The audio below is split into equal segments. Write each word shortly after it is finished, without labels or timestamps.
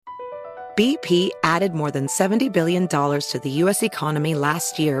BP added more than $70 billion to the U.S. economy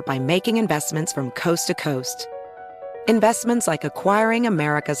last year by making investments from coast to coast. Investments like acquiring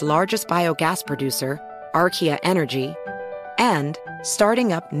America's largest biogas producer, Archaea Energy, and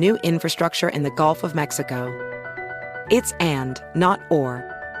starting up new infrastructure in the Gulf of Mexico. It's and, not or.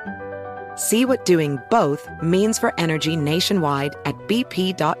 See what doing both means for energy nationwide at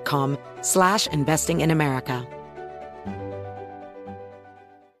bp.com/investing in America.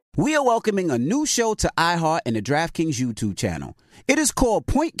 We are welcoming a new show to iHeart and the DraftKings YouTube channel. It is called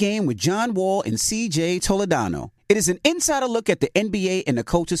Point Game with John Wall and CJ Toledano. It is an insider look at the NBA and the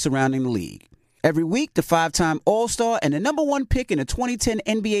coaches surrounding the league. Every week, the 5-time All-Star and the number 1 pick in the 2010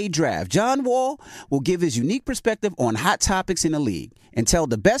 NBA Draft, John Wall, will give his unique perspective on hot topics in the league and tell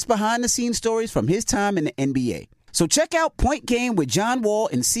the best behind-the-scenes stories from his time in the NBA. So check out Point Game with John Wall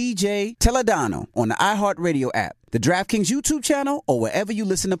and CJ Toledano on the iHeartRadio app, the DraftKings YouTube channel, or wherever you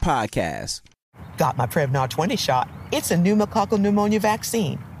listen to podcasts. Got my Prevnar 20 shot. It's a pneumococcal pneumonia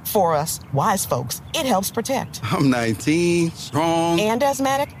vaccine. For us, wise folks, it helps protect. I'm 19, strong. And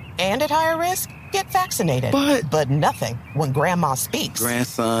asthmatic, and at higher risk. Get vaccinated. But nothing when grandma speaks.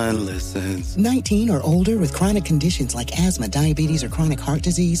 Grandson listens. 19 or older with chronic conditions like asthma, diabetes, or chronic heart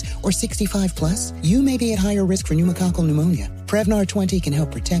disease, or 65 plus, you may be at higher risk for pneumococcal pneumonia. Prevnar 20 can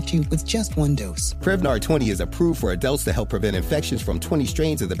help protect you with just 1 dose. Prevnar 20 is approved for adults to help prevent infections from 20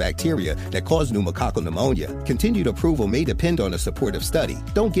 strains of the bacteria that cause pneumococcal pneumonia. Continued approval may depend on a supportive study.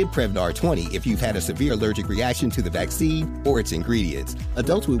 Don't get Prevnar 20 if you've had a severe allergic reaction to the vaccine or its ingredients.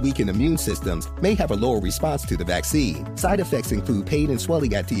 Adults with weakened immune systems may have a lower response to the vaccine. Side effects include pain and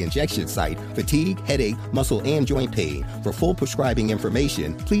swelling at the injection site, fatigue, headache, muscle, and joint pain. For full prescribing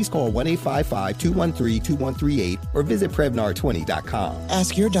information, please call 1-855-213-2138 or visit Prevnar20.com.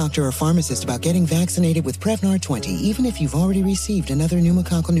 Ask your doctor or pharmacist about getting vaccinated with Prevnar 20, even if you've already received another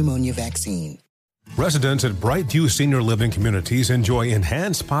pneumococcal pneumonia vaccine. Residents at Brightview Senior Living Communities enjoy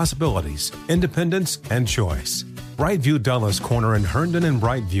enhanced possibilities, independence, and choice. Brightview Dulles Corner in Herndon and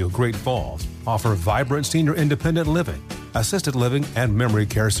Brightview, Great Falls, offer vibrant senior independent living, assisted living, and memory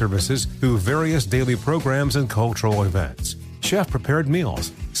care services through various daily programs and cultural events. Chef-prepared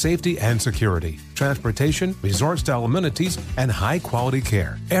meals, safety and security, transportation, resort-style amenities, and high-quality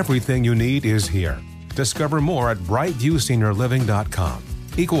care. Everything you need is here. Discover more at brightviewseniorliving.com.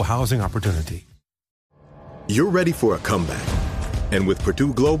 Equal housing opportunity. You're ready for a comeback. And with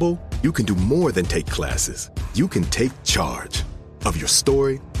Purdue Global, you can do more than take classes. You can take charge of your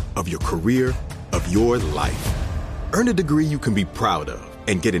story, of your career, of your life. Earn a degree you can be proud of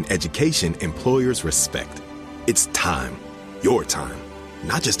and get an education employers respect. It's time, your time,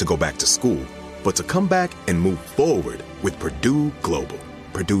 not just to go back to school, but to come back and move forward with Purdue Global,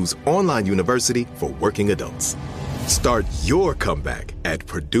 Purdue's online university for working adults. Start your comeback at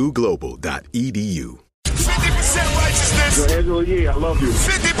purdueglobal.edu. 50% righteousness. Yo, Angela Yee, I love you.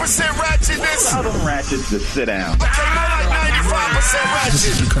 50% ratchetness. Tell them ratchets to sit down. Okay, more like 95% ratchet. This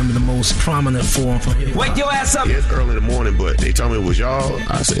is becoming the most prominent form for hip-hop. Wake your ass up. Yeah, it's early in the morning, but they told me it was y'all.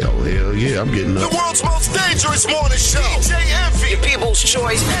 I said, oh, hell yeah, I'm getting up. The world's most dangerous morning show. DJ Envy. Your people's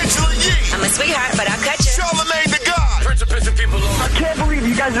choice. Angela Yee. I'm a sweetheart, but I'll cut you. Charlamagne the God. Prince of pissing people off. I can't believe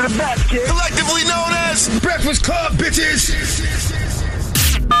you guys are the best, kid. Collectively known as Breakfast Club, bitches.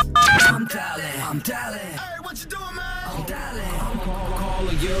 I'm dialing. Hey, what you doing, man? I'm dialing. I'm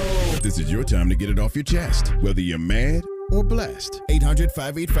calling you. This is your time to get it off your chest, whether you're mad or blessed.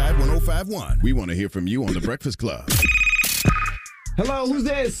 800-585-1051. We want to hear from you on The Breakfast Club. Hello, who's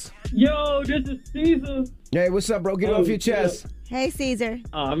this? Yo, this is Caesar. Hey, what's up, bro? Get it off your chest. Hey, Caesar.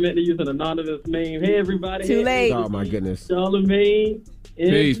 I meant to use an anonymous name. Hey, everybody. Too late. Oh, my goodness. Charlamagne.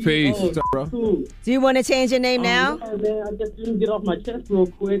 Peace. What's up, bro? Cool. Do you want to change your name now? Yeah, man, I just didn't get off my chest real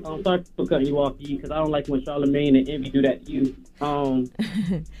quick. I'm sorry for cutting you off, because I don't like when Charlamagne and Envy do that to you.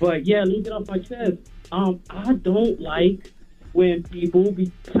 But yeah, let me get off my chest. I don't like when people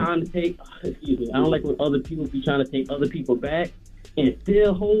be trying to take, I don't like when other people be trying to take other people back and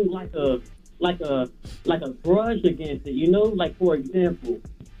still hold like a grudge against it, you know? Like, for example,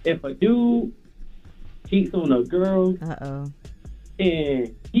 if a dude cheats on a girl,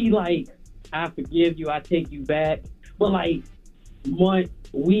 and he like, I forgive you, I take you back, but like months,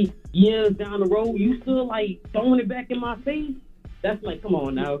 weeks, years down the road, you still like throwing it back in my face? That's like, come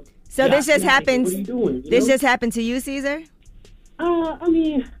on now. So this just happens. What are you doing? This just happened to you, Caesar? I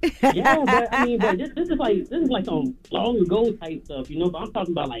mean, yeah, but this is like some long ago type stuff, you know. But I'm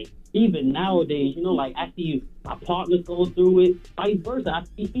talking about like even nowadays, you know, like I see my partners go through it, vice versa. I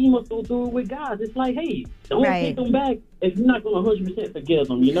see females go through it with guys. It's like, hey, don't take them back if you're not going to 100% forgive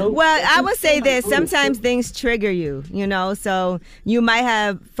them, you know? Well, I would say this. Sometimes things trigger you, you know, so you might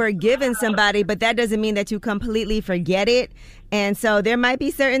have forgiven somebody, but that doesn't mean that you completely forget it. And so there might be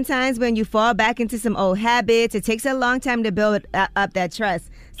certain times when you fall back into some old habits. It takes a long time to build up that trust.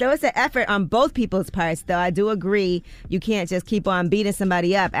 So it's an effort on both people's parts, though. I do agree you can't just keep on beating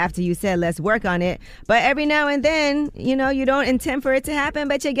somebody up after you said, let's work on it. But every now and then, you know, you don't intend for it to happen,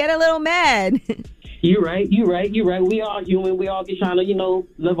 but you get a little mad. You're right. We all human. We all get trying to, you know,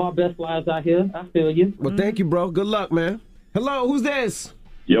 live our best lives out here. I feel you. Well, thank you, bro. Good luck, man. Hello, who's this?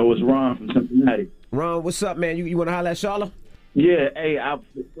 Yo, it's Ron from Cincinnati. Ron, what's up, man? You want to holler at Charlotte? Yeah, hey,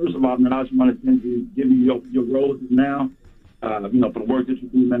 first of all, man, I just want to give you your roses now, you know, for the work that you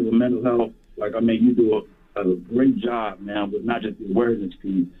do, man, with mental health. Like, I mean, you do a great job, man, with not just the awareness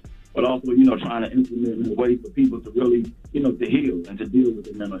piece, but also, you know, trying to implement a way for people to really, you know, to heal and to deal with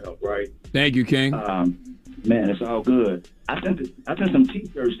their mental health, right? Thank you, King. Man, it's all good. I sent some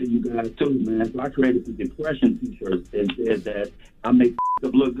T-shirts to you guys, too, man. So I created some depression T-shirts and said that I make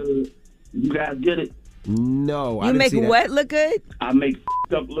up look good. You guys get it? No, I You didn't make see that. what look good? I make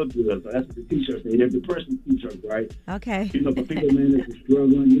up look good. So that's what the T-shirts say. They're depression T-shirts, right? Okay. You know, for people, man, that's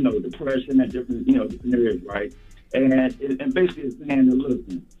struggling, you know, depression and different, you know, different areas, right? And basically it's saying that,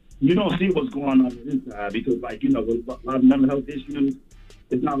 listen, you don't see what's going on inside because, like, you know, with a lot of mental health issues,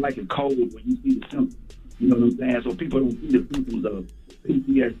 it's not like a cold when you see the symptoms. You know what I'm saying? So people don't see the symptoms of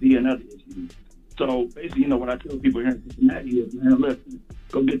PTSD and other issues. So basically, you know, what I tell people here in Cincinnati is, man, listen,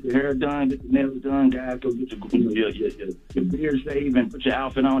 go get your hair done, get your nails done, guys. Go get your beard shaved and put your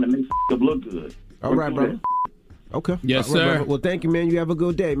outfit on and make up look good. All right, brother. Okay. Yes, All right, sir. brother. Well, thank you, man. You have a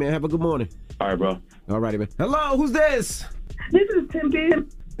good day, man. Have a good morning. All right, bro. All righty, man. Hello, who's this? This is Tempe.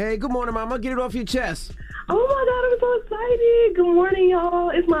 Hey, good morning, mama. Get it off your chest. Oh my God, I'm so excited. Good morning, y'all.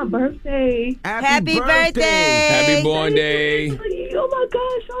 It's my birthday. Happy birthday. Happy born day. Oh my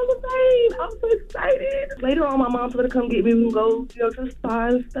gosh, Charlamagne. I'm so excited. Later on, my mom's going to come get me. We can go, you know, to the spa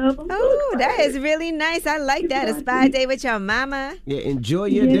and stuff. Oh, that is really nice. I like that. A spa day with your mama. Yeah, enjoy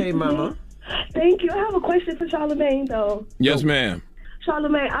your day, mama. Thank you. I have a question for Charlamagne, though. Yes, ma'am.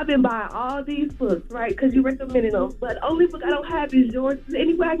 Charlamagne, I've been buying all these books, right, because you recommended them. But the only book I don't have is yours. Is there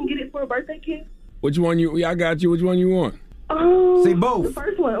any way I can get it for a birthday gift? Which one I got you. Which one you want? Say both. The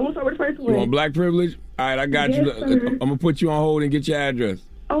first one. I want to start with the first one. You want black privilege? All right, I got you. Sir. I'm going to put you on hold and get your address.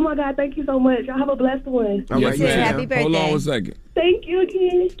 Oh, my God. Thank you so much. Y'all have a blessed one. All right, ma'am. Happy birthday. Hold on one second. Thank you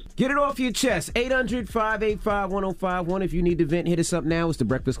again. Get it off your chest. 800-585-1051. If you need to vent, hit us up now. It's The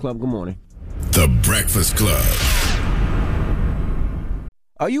Breakfast Club. Good morning. The Breakfast Club.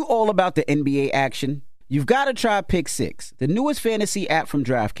 Are you all about the NBA action? You've got to try Pick 6, the newest fantasy app from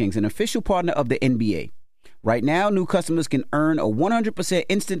DraftKings, an official partner of the NBA. Right now, new customers can earn a 100%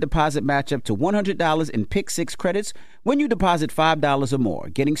 instant deposit match up to $100 in Pick 6 credits when you deposit $5 or more.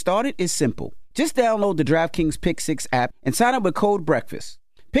 Getting started is simple. Just download the DraftKings Pick 6 app and sign up with code BREAKFAST.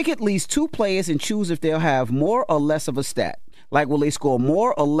 Pick at least 2 players and choose if they'll have more or less of a stat, like will they score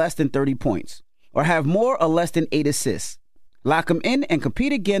more or less than 30 points, or have more or less than 8 assists. Lock them in and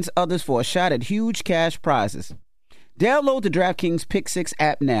compete against others for a shot at huge cash prizes. Download the DraftKings Pick 6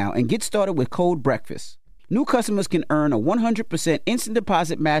 app now and get started with code BREAKFAST. New customers can earn a 100% instant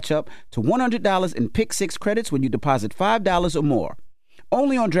deposit match up to $100 in Pick 6 credits when you deposit $5 or more.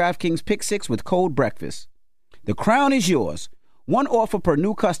 Only on DraftKings Pick 6 with code BREAKFAST. The crown is yours. One offer per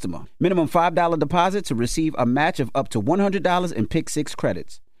new customer. Minimum $5 deposit to receive a match of up to $100 in Pick 6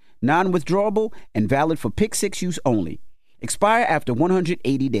 credits. Non-withdrawable and valid for Pick 6 use only. Expire after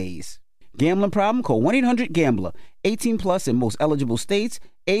 180 days. Gambling problem? Call 1-800-GAMBLER. 18 plus in most eligible states.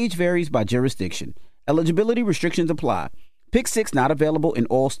 Age varies by jurisdiction. Eligibility restrictions apply. Pick 6 not available in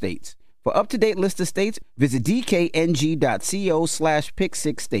all states. For up-to-date list of states, visit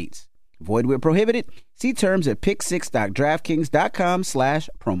dkng.co/pick6 states. Void where prohibited. See terms at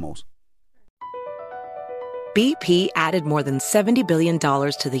pick6.draftkings.com/promos. BP added more than $70 billion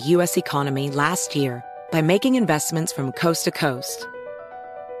to the U.S. economy last year by making investments from coast to coast.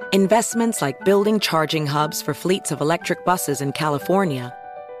 Investments like building charging hubs for fleets of electric buses in California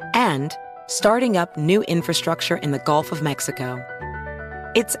and starting up new infrastructure in the Gulf of Mexico.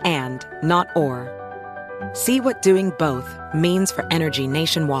 It's and, not or. See what doing both means for energy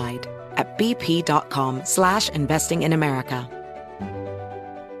nationwide at bp.com/investing in America.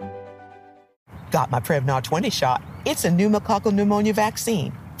 Got my Prevnar 20 shot. It's a pneumococcal pneumonia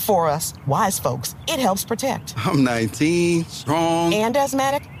vaccine. For us, wise folks, it helps protect. I'm 19, strong. And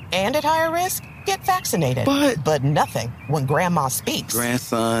asthmatic, and at higher risk. Get vaccinated. But nothing when grandma speaks.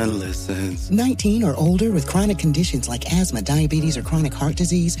 Grandson listens. 19 or older with chronic conditions like asthma, diabetes, or chronic heart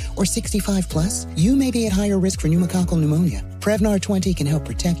disease, or 65 plus, you may be at higher risk for pneumococcal pneumonia. Prevnar 20 can help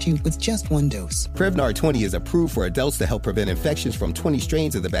protect you with just one dose. Prevnar 20 is approved for adults to help prevent infections from 20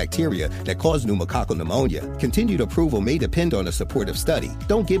 strains of the bacteria that cause pneumococcal pneumonia. Continued approval may depend on a supportive study.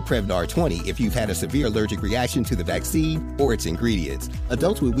 Don't get Prevnar 20 if you've had a severe allergic reaction to the vaccine or its ingredients.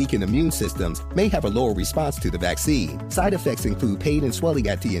 Adults with weakened immune systems may have a lower response to the vaccine. Side effects include pain and swelling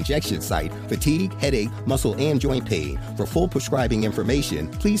at the injection site, fatigue, headache, muscle, and joint pain. For full prescribing information,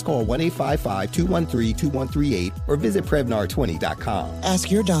 please call 1-855-213-2138 or visit Prevnar20.com.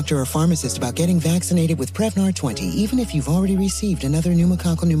 Ask your doctor or pharmacist about getting vaccinated with Prevnar 20, even if you've already received another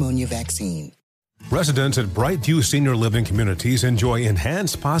pneumococcal pneumonia vaccine. Residents at Brightview Senior Living Communities enjoy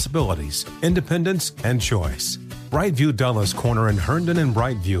enhanced possibilities, independence, and choice. Brightview Dulles Corner in Herndon and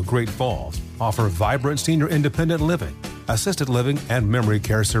Brightview, Great Falls, offer vibrant senior independent living, assisted living, and memory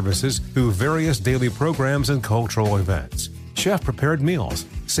care services through various daily programs and cultural events. Chef-prepared meals,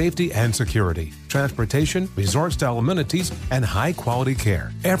 safety and security, transportation, resort-style amenities, and high-quality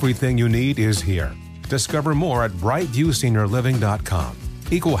care. Everything you need is here. Discover more at brightviewseniorliving.com.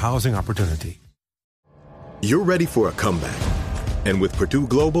 Equal housing opportunity. You're ready for a comeback. And with Purdue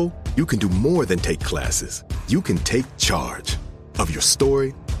Global, you can do more than take classes. You can take charge of your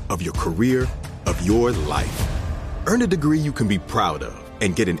story, of your career, of your life. Earn a degree you can be proud of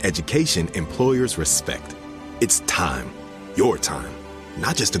and get an education employers respect. It's time, your time,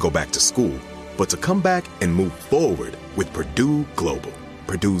 not just to go back to school, but to come back and move forward with Purdue Global,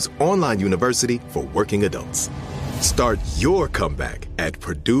 Purdue's online university for working adults. Start your comeback at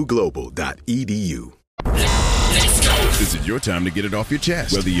purdueglobal.edu. This is your time to get it off your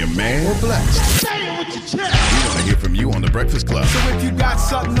chest, whether you're mad or blessed. Say it with your chest. We want to hear from you on The Breakfast Club. So if you got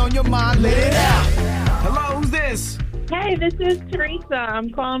something on your mind, let it out. Hello, who's this? Hey, this is Teresa. I'm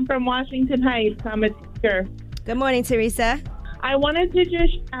calling from Washington Heights. I'm a teacher. Good morning, Teresa. I wanted to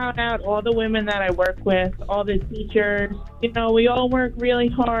just shout out all the women that I work with, all the teachers. You know, we all work really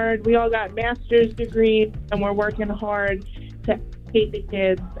hard. We all got master's degrees, and we're working hard to educate the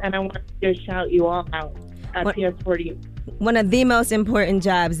kids. And I want to just shout you all out at PS48. One of the most important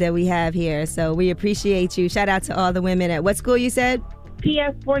jobs that we have here, so we appreciate you. Shout out to all the women at what school you said?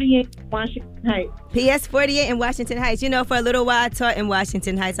 PS48 Washington Heights. PS48 in Washington Heights. You know, for a little while I taught in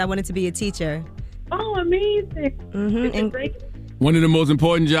Washington Heights. I wanted to be a teacher. Oh, amazing. Mm-hmm. One of the most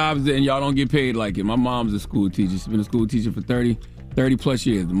important jobs, and y'all don't get paid like it. My mom's a school teacher. She's been a school teacher for 30 plus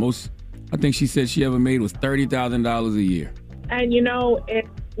years. The most, I think she said she ever made was $30,000 a year. And, you know,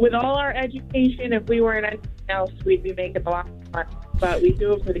 with all our education, if we were in anything else, we'd be making a lot of money. But we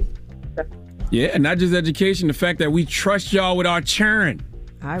do it for the kids. Yeah, and not just education, the fact that we trust y'all with our churn.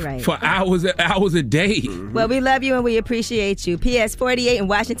 All right. For hours a day. Well, we love you and we appreciate you. PS48 in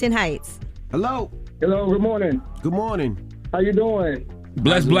Washington Heights. Hello. Hello, good morning. Good morning. How you doing?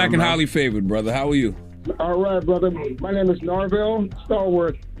 Blessed, black, and highly favored, brother. How are you? All right, brother. My name is Norville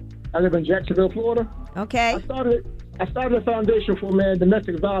Starworth. I live in Jacksonville, Florida. Okay. I started a foundation for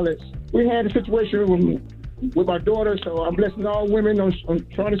domestic violence. We had a situation with my daughter, so I'm blessing all women on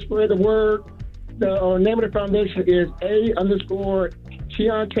trying to spread the word. The name of the foundation is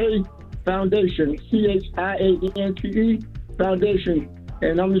A_Chiante Foundation, CHIANTE Foundation.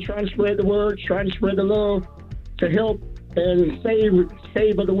 And I'm just trying to spread the word, trying to spread the love to help and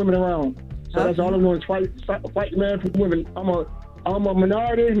save other women around. So that's all I'm doing, is fight man for women. I'm a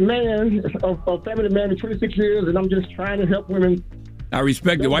minority man, a family man of 26 years, and I'm just trying to help women. I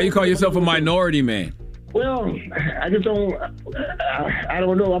respect it. Why you call yourself a minority man? Well, I just don't. I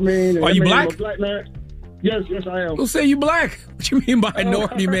don't know. I mean, are you black? I'm a black man. Yes, I am. Who say you black? What you mean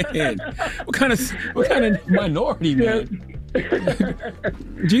minority man? What kind of minority man?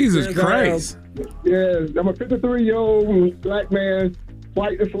 Jesus Christ. Yes, I'm a 53-year-old black man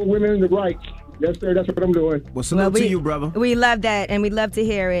fighting for women's rights. Yes, sir, that's what I'm doing. Well, salute to you, brother. We love that, and we'd love to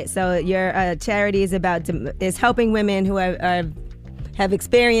hear it. So your charity is helping women who have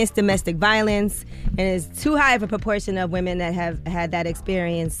experienced domestic violence, and is too high of a proportion of women that have had that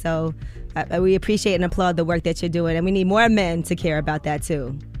experience. So we appreciate and applaud the work that you're doing, and we need more men to care about that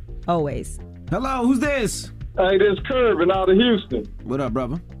too, always. Hello, who's this? Hey, this is Kirby out of Houston. What up,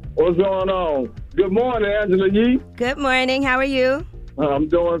 brother? What's going on? Good morning, Angela Yee. Good morning. How are you? I'm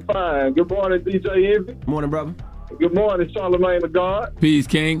doing fine. Good morning, DJ Envy. Morning, brother. Good morning, Charlamagne the God. Peace,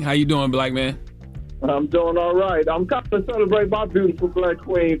 King. How you doing, black man? I'm doing all right. I'm coming to celebrate my beautiful black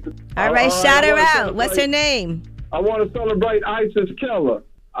queen. All right, shout her out. What's her name? I want to celebrate Isis Keller.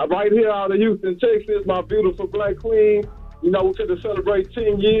 Right here out of Houston, Texas, my beautiful black queen. You know, we're going to celebrate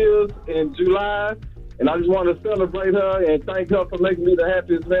 10 years in July, and I just want to celebrate her and thank her for making me the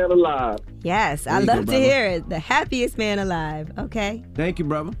happiest man alive. Yes, I love to hear it. The happiest man alive. Okay. Thank you,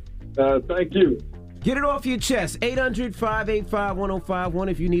 brother. Thank you. Get it off your chest.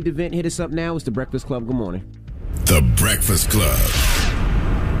 800-585-1051. If you need to vent, hit us up now. It's The Breakfast Club. Good morning. The Breakfast Club.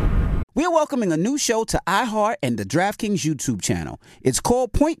 We are welcoming a new show to iHeart and the DraftKings YouTube channel. It's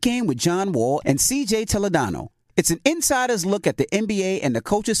called Point Game with John Wall and CJ Toledano. It's an insider's look at the NBA and the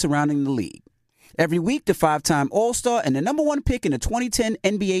coaches surrounding the league. Every week, the 5-time All-Star and the number 1 pick in the 2010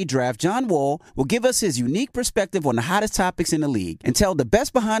 NBA Draft, John Wall, will give us his unique perspective on the hottest topics in the league and tell the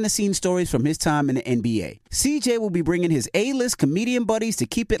best behind-the-scenes stories from his time in the NBA. CJ will be bringing his A-list comedian buddies to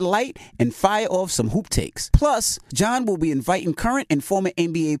keep it light and fire off some hoop takes. Plus, John will be inviting current and former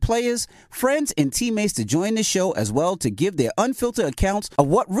NBA players, friends, and teammates to join the show as well to give their unfiltered accounts of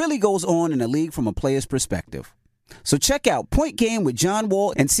what really goes on in the league from a player's perspective. So check out Point Game with John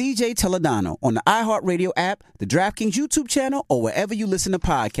Wall and CJ Toledano on the iHeartRadio app, the DraftKings YouTube channel, or wherever you listen to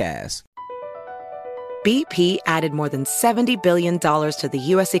podcasts. BP added more than $70 billion to the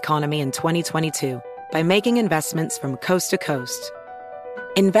U.S. economy in 2022 by making investments from coast to coast.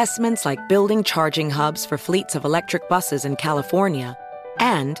 Investments like building charging hubs for fleets of electric buses in California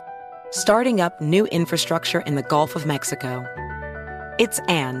and starting up new infrastructure in the Gulf of Mexico. It's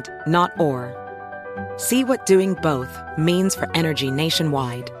and, not or. See what doing both means for energy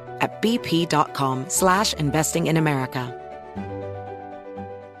nationwide at bp.com/investing in America.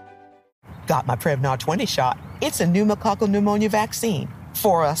 Got my Prevnar 20 shot. It's a pneumococcal pneumonia vaccine.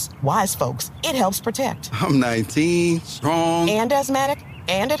 For us, wise folks, it helps protect. I'm 19, strong. And asthmatic,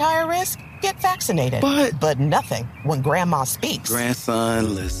 and at higher risk? Get vaccinated. But nothing when grandma speaks.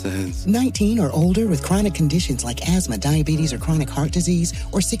 Grandson listens. 19 or older with chronic conditions like asthma, diabetes, or chronic heart disease,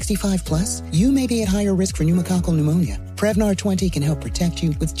 or 65 plus, you may be at higher risk for pneumococcal pneumonia. Prevnar 20 can help protect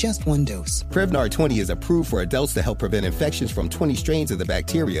you with just one dose. Prevnar 20 is approved for adults to help prevent infections from 20 strains of the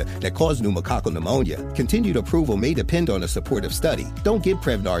bacteria that cause pneumococcal pneumonia. Continued approval may depend on a supportive study. Don't get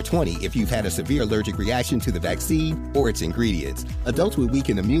Prevnar 20 if you've had a severe allergic reaction to the vaccine or its ingredients. Adults with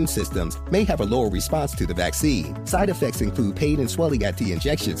weakened immune systems may have a lower response to the vaccine. Side effects include pain and swelling at the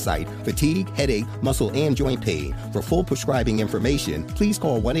injection site, fatigue, headache, muscle, and joint pain. For full prescribing information, please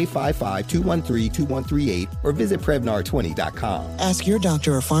call 1-855-213-2138 or visit Prevnar20.com. Ask your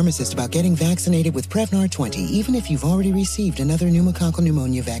doctor or pharmacist about getting vaccinated with Prevnar 20, even if you've already received another pneumococcal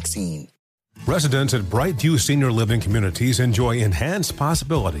pneumonia vaccine. Residents at Brightview Senior Living Communities enjoy enhanced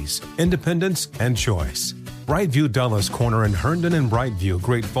possibilities, independence, and choice. Brightview Dulles Corner in Herndon and Brightview,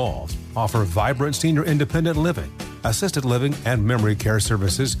 Great Falls, offer vibrant senior independent living, assisted living, and memory care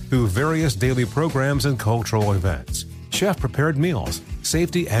services through various daily programs and cultural events. Chef-prepared meals,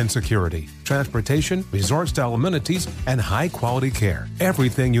 safety and security, transportation, resort-style amenities, and high-quality care.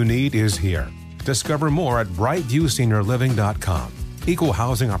 Everything you need is here. Discover more at brightviewseniorliving.com. Equal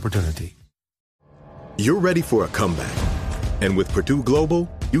housing opportunity. You're ready for a comeback. And with Purdue Global,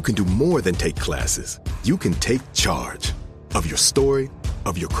 you can do more than take classes. You can take charge of your story,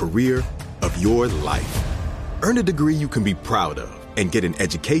 of your career, of your life. Earn a degree you can be proud of and get an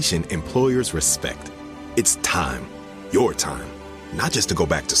education employers respect. It's time. Your time, not just to go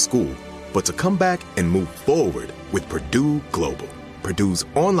back to school, but to come back and move forward with Purdue Global, Purdue's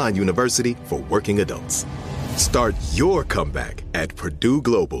online university for working adults. Start your comeback at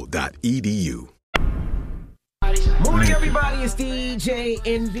purdueglobal.edu. Morning, everybody. It's DJ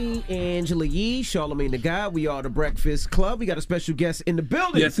Envy, Angela Yee, Charlamagne the God. We are the Breakfast Club. We got a special guest in the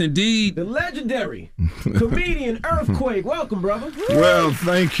building. Yes, indeed. The legendary comedian Earthquake. Welcome, brother. Well,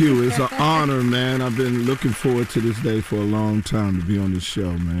 thank you. It's an honor, man. I've been looking forward to this day for a long time to be on this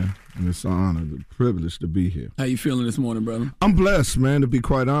show, man. And it's an honor, the privilege to be here. How you feeling this morning, brother? I'm blessed, man, to be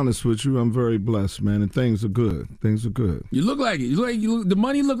quite honest with you. I'm very blessed, man, and things are good. Things are good. You look like it. The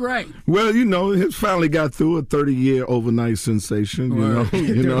money look right. Well, you know, his finally got through a 30-year overnight sensation, you know.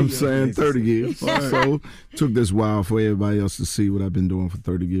 You know what I'm saying? 30 years. So took this while for everybody else to see what I've been doing for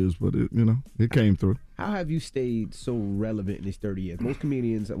 30 years, but, it came through. How have you stayed so relevant in these 30 years? Most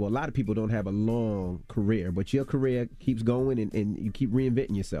comedians, well, a lot of people don't have a long career, but your career keeps going and you keep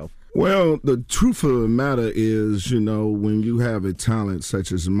reinventing yourself. Well, the truth of the matter is, when you have a talent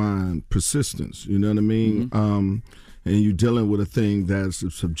such as mine, persistence, you know what I mean? Mm-hmm. And you're dealing with a thing that's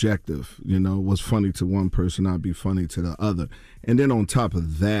subjective, what's funny to one person not be funny to the other. And then on top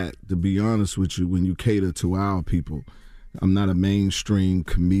of that, to be honest with you, when you cater to our people, I'm not a mainstream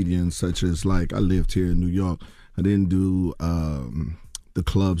comedian such as I lived here in New York. I didn't do the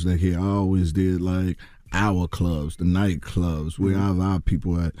clubs that here. I always did our clubs, the night clubs, where our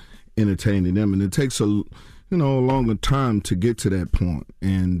people are entertaining them. And it takes a a longer time to get to that point.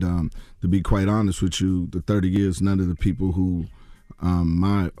 And to be quite honest with you, the 30 years, none of the people who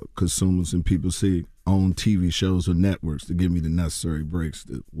my consumers and people see on TV shows or networks to give me the necessary breaks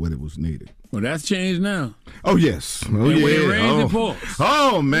to what it was needed. Well, that's changed now. Oh, yes. Oh, and yeah. When it rains, it pours.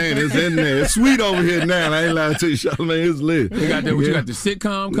 Oh, man, it's in there. It's sweet over here now. I ain't lying to you, Charlamagne. It's lit. You got the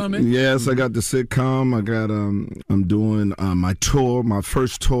sitcom coming? Yes, I got the sitcom. I got, I'm doing my tour, my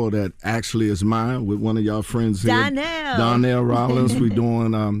first tour that actually is mine with one of y'all friends here. Donnell Rollins. We're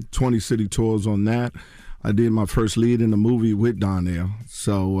doing 20 city tours on that. I did my first lead in the movie with Donnell.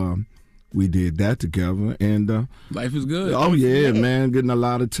 So, we did that together, and life is good. Oh yeah, man, getting a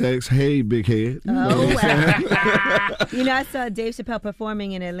lot of texts. Hey, big head. You know I saw Dave Chappelle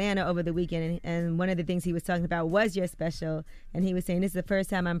performing in Atlanta over the weekend, and one of the things he was talking about was your special, and he was saying, this is the first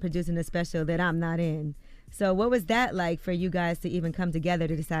time I'm producing a special that I'm not in. So what was that like for you guys to even come together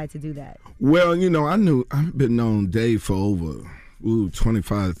to decide to do that? Well, I've been known Dave for over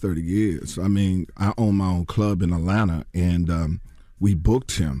 25, 30 years. I mean, I own my own club in Atlanta, and we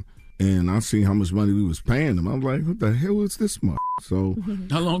booked him. And I seen how much money we was paying him. I'm like, what the hell is this much? So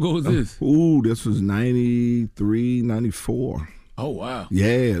how long ago was this? This was 93, 94. Oh, wow.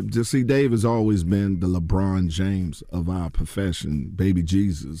 Yeah. Just see, Dave has always been the LeBron James of our profession, baby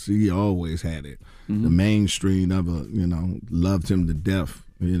Jesus. He always had it. Mm-hmm. The mainstream ever, loved him to death,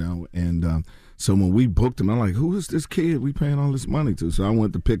 And so when we booked him, I'm like, who is this kid we paying all this money to? So I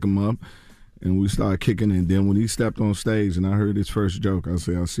went to pick him up. And we started kicking it. And then when he stepped on stage and I heard his first joke, I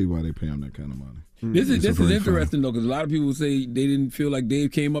said, I see why they pay him that kind of money. This is interesting, though, because a lot of people say they didn't feel like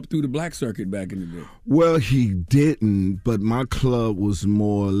Dave came up through the black circuit back in the day. Well, he didn't, but my club was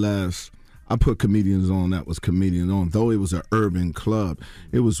more or less, I put comedians on that was comedians on, though it was an urban club.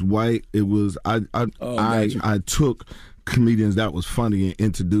 It was white. It was, I took comedians that was funny and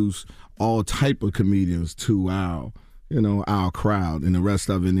introduced all type of comedians to our crowd and the rest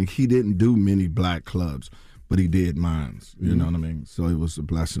of it. And he didn't do many black clubs, but he did mine. You know what I mean? So it was a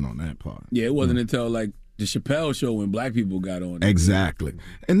blessing on that part. Yeah, it wasn't until like the Chappelle show when black people got on. Exactly.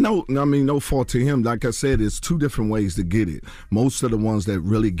 And no fault to him. Like I said, it's two different ways to get it. Most of the ones that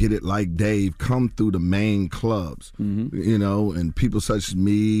really get it like Dave come through the main clubs, and people such as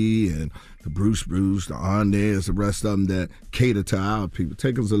me and the Bruce, the Arnez, the rest of them that cater to our people.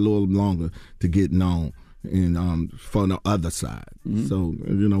 Take us a little longer to get known. And for the other side. Mm-hmm. So,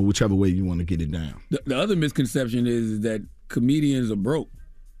 whichever way you want to get it down. The other misconception is that comedians are broke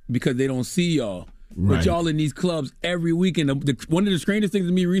because they don't see y'all. Right. But y'all in these clubs every weekend. One of the strangest things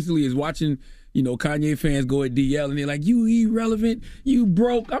to me recently is watching, Kanye fans go at DL and they're like, you irrelevant, you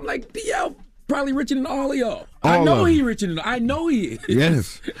broke. I'm like, DL probably richer than all of y'all. I know he richer than I know he is.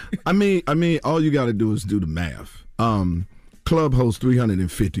 Yes. I mean, all you got to do is do the math. Club hosts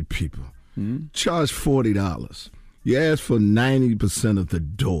 350 people. Mm-hmm. Charge $40. You ask for 90% of the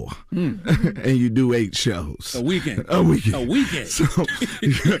door, and you do 8 shows. A weekend. So,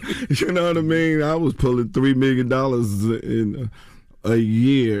 you know what I mean? I was pulling $3 million in a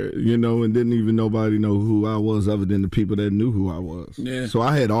year, and didn't even nobody know who I was other than the people that knew who I was. Yeah. So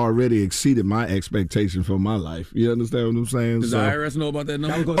I had already exceeded my expectation for my life. You understand what I'm saying? Does the IRS know about that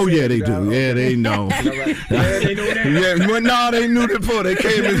number? Oh, yeah, they do. Yeah, they know. Yeah, they know that? Yeah, no, they knew that before. They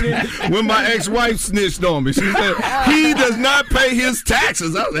came in when my ex-wife snitched on me. She said, he does not pay his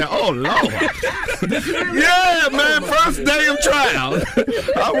taxes. I was like, oh, Lord. Yeah, man, first day of trial.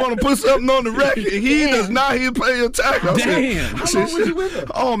 I want to put something on the record. He does not pay your taxes. Damn. How long was you with her?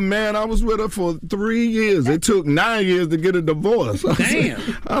 Oh, man, I was with her for 3 years. It took 9 years to get a divorce.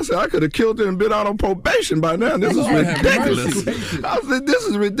 I said, I could have killed her and been out on probation by now. This is ridiculous. I said, this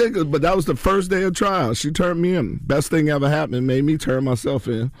is ridiculous. But that was the first day of trial. She turned me in. Best thing ever happened, made me turn myself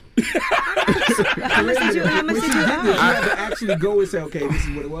in. How much did you have? You had to actually go and say, okay, this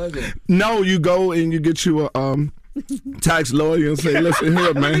is what it was. No, you go and you get you a tax lawyer and say, listen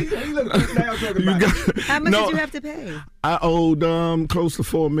here, man. How much did you have to pay? I owed close to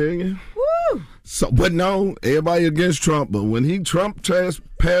 $4 million. Woo! So, but no, everybody against Trump. But when Trump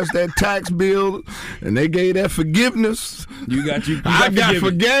passed that tax bill and they gave that forgiveness, I got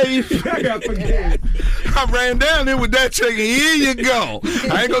forgave. I ran down there with that check and here you go.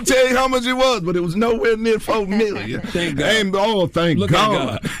 I ain't gonna tell you how much it was, but it was nowhere near $4 million. Thank God. Thank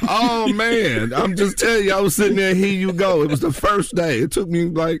God. Oh man, I'm just telling you, I was sitting there. Here you go. It was the first day. It took me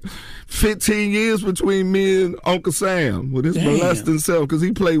like 15 years between me and Uncle Sam with his molesting self because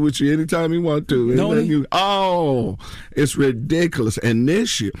he played with you anytime he wanted to. Don't he? It's ridiculous. And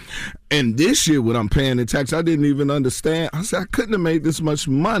this year when I'm paying the tax, I didn't even understand. I said, I couldn't have made this much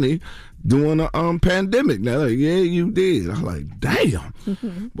money during a pandemic. They're like, yeah, you did. I was like, damn.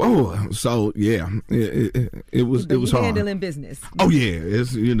 Boy. So, yeah, it was hard. Handling business. Oh, yeah.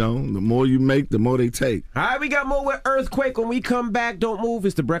 It's, the more you make, the more they take. All right, we got more with Earthquake. When we come back, don't move.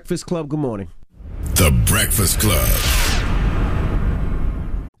 It's The Breakfast Club. Good morning. The Breakfast Club.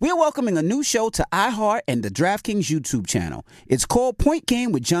 We're welcoming a new show to iHeart and the DraftKings YouTube channel. It's called Point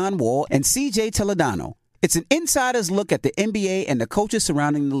Game with John Wall and CJ Toledano. It's an insider's look at the NBA and the coaches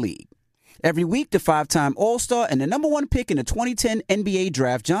surrounding the league. Every week, the 5-time All-Star and the number 1 pick in the 2010 NBA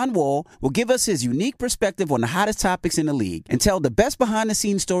Draft, John Wall, will give us his unique perspective on the hottest topics in the league and tell the best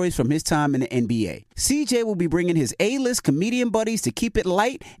behind-the-scenes stories from his time in the NBA. CJ will be bringing his A-list comedian buddies to keep it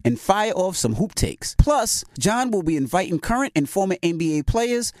light and fire off some hoop takes. Plus, John will be inviting current and former NBA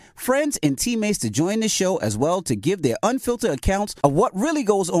players, friends, and teammates to join the show as well to give their unfiltered accounts of what really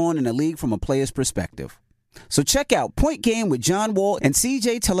goes on in the league from a player's perspective. So check out Point Game with John Wall and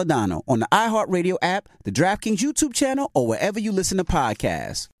CJ Toledano on the iHeartRadio app, the DraftKings YouTube channel, or wherever you listen to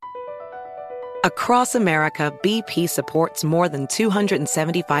podcasts. Across America, BP supports more than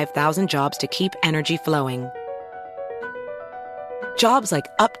 275,000 jobs to keep energy flowing. Jobs like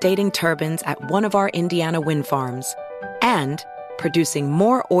updating turbines at one of our Indiana wind farms and producing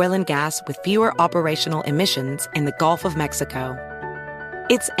more oil and gas with fewer operational emissions in the Gulf of Mexico.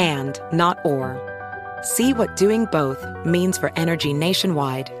 It's and, not or. See what doing both means for energy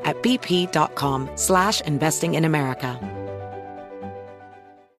nationwide at bp.com/investing in America.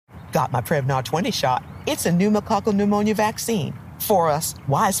 Got my Prevnar 20 shot. It's a pneumococcal pneumonia vaccine. For us,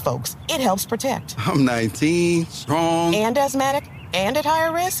 wise folks, it helps protect. I'm 19, strong. And asthmatic, and at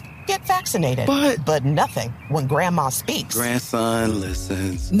higher risk. Get vaccinated. But nothing when grandma speaks. Grandson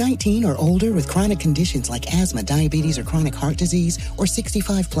listens. 19 or older with chronic conditions like asthma, diabetes, or chronic heart disease, or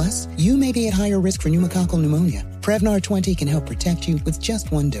 65 plus, you may be at higher risk for pneumococcal pneumonia. Prevnar 20 can help protect you with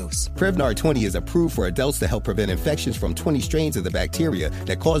just one dose. Prevnar 20 is approved for adults to help prevent infections from 20 strains of the bacteria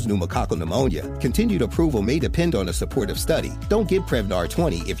that cause pneumococcal pneumonia. Continued approval may depend on a supportive study. Don't get Prevnar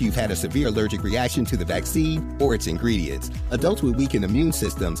 20 if you've had a severe allergic reaction to the vaccine or its ingredients. Adults with weakened immune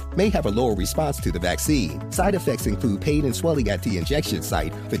systems may have a lower response to the vaccine. Side effects include pain and swelling at the injection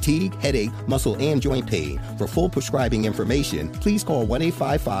site, fatigue, headache, muscle, and joint pain. For full prescribing information, please call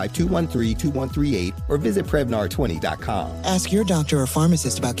 1-855-213-2138 or visit Prevnar20.com. Ask your doctor or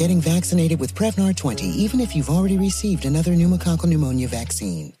pharmacist about getting vaccinated with Prevnar 20, even if you've already received another pneumococcal pneumonia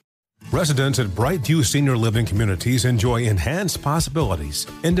vaccine. Residents at Brightview Senior Living Communities enjoy enhanced possibilities,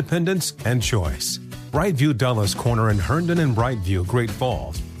 independence, and choice. Brightview Dulles Corner in Herndon and Brightview, Great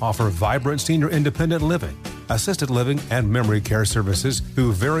Falls, offer vibrant senior independent living, assisted living, and memory care services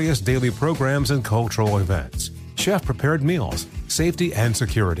through various daily programs and cultural events. Chef-prepared meals, safety and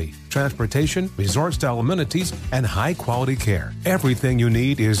security, transportation, resort-style amenities, and high-quality care. Everything you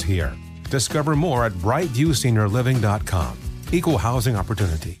need is here. Discover more at brightviewseniorliving.com. Equal housing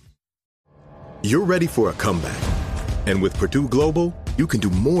opportunity. You're ready for a comeback. And with Purdue Global, you can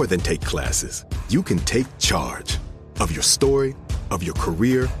do more than take classes. You can take charge of your story, of your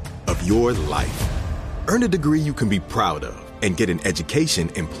career, of your life. Earn a degree you can be proud of and get an education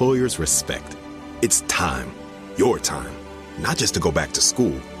employers respect. It's time, your time, not just to go back to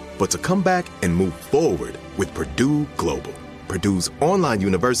school, but to come back and move forward with Purdue Global, Purdue's online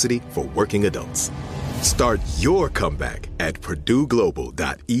university for working adults. Start your comeback at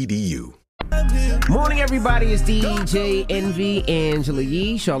purdueglobal.edu. Morning, everybody. It's DJ Envy, Angela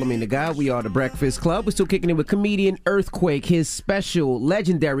Yee, Charlamagne the God. We are The Breakfast Club. We're still kicking it with comedian Earthquake. His special,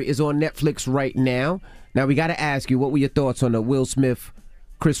 Legendary, is on Netflix right now. Now, we got to ask you, what were your thoughts on the Will Smith,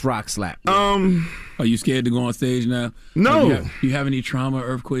 Chris Rock slap? Are you scared to go on stage now? No. You have any trauma,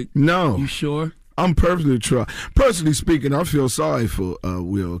 Earthquake? No. You sure? I'm personally speaking, I feel sorry for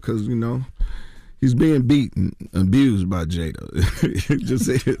Will because, you know, he's being beaten, abused by Jada. It just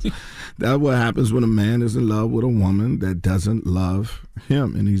is. That's what happens when a man is in love with a woman that doesn't love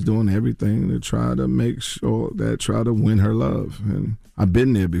him, and he's doing everything to try to win her love. And I've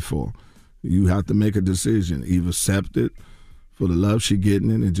been there before. You have to make a decision: either accept it for the love she's getting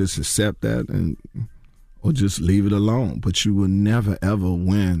in, and just accept that, or just leave it alone. But you will never ever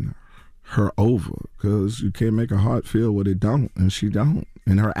win her over because you can't make her heart feel what it don't, and she don't.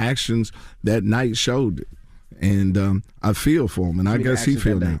 And her actions that night showed it. And I feel for him, and I guess he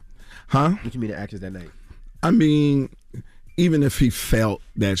feel that. Huh? What you mean the actions that night? I mean, even if he felt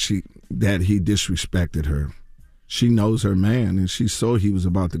that he disrespected her, she knows her man, and she saw he was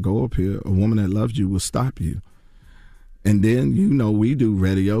about to go up here. A woman that loves you will stop you. And then, you know, we do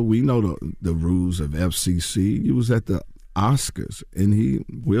radio. We know the rules of FCC. You was at the Oscars, and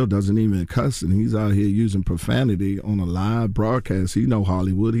Will doesn't even cuss, and he's out here using profanity on a live broadcast. He know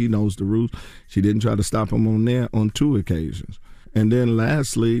Hollywood. He knows the rules. She didn't try to stop him on there on 2 occasions. And then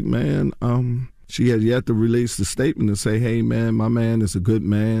lastly, man, she had yet to release the statement and say, hey, man, my man is a good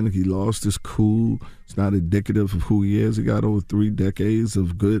man. He lost his cool. It's not indicative of who he is. He got over 3 decades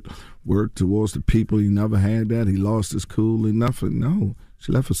of good work towards the people. He never had that. He lost his cool and nothing. No.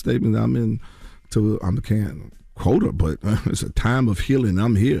 She left a statement. I can't quote her, but it's a time of healing.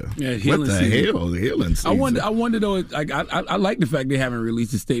 I'm here. Yeah, healing what the season. hell? The healing season. I wonder though, like, I like the fact they haven't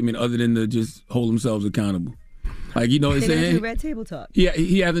released a statement other than to just hold themselves accountable. Like, you know what I'm saying? Red table talk. Yeah,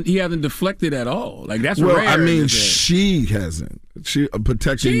 he hasn't deflected at all. Like, that's well, rare. I mean, she hasn't. She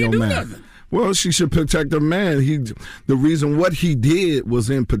protecting your man. Nothing. Well, she should protect her man. The reason what he did was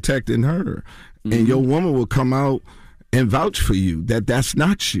in protecting her, and your woman will come out and vouch for you that that's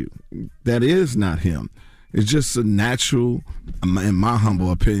not you. That is not him. It's just a natural, in my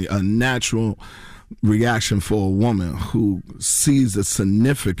humble opinion, a natural reaction for a woman who sees the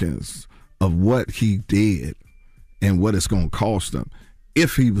significance of what he did and what it's going to cost him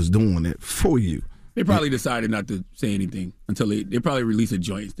if he was doing it for you. They probably decided not to say anything until they probably release a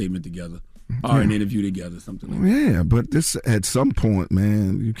joint statement together or an interview together, something like that. Yeah, but this at some point,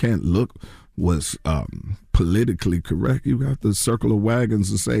 man, you can't look what's politically correct. You have to circle the wagons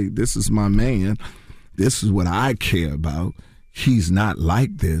and say, this is my man. This is what I care about. He's not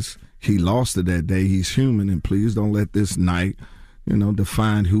like this. He lost it that day. He's human, and please don't let this night,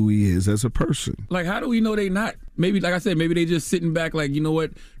 define who he is as a person. Like, how do we know they not? Maybe, like I said, maybe they just sitting back like, you know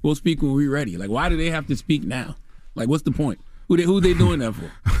what, we'll speak when we're ready. Like, why do they have to speak now? Like, what's the point? Who they doing that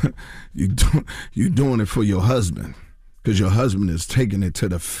for? You're doing it for your husband, because your husband is taking it to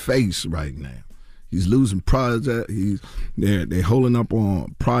the face right now. He's losing projects. They're holding up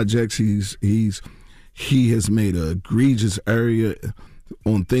on projects. He has made an egregious area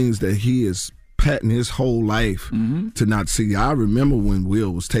on things that he is patting his whole life to not see. I remember when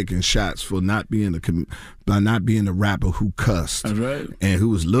Will was taking shots for not being a rapper who cussed. That's right. And who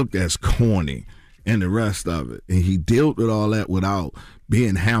was looked as corny and the rest of it. And he dealt with all that without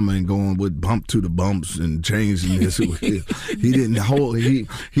being hammered and going with bump to the bumps and changing his. He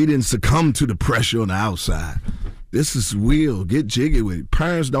didn't succumb to the pressure on the outside. This is Will. Get jiggy with it.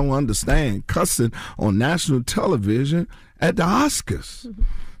 Parents don't understand cussing on national television at the Oscars.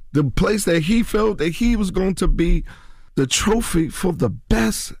 The place that he felt that he was going to be the trophy for the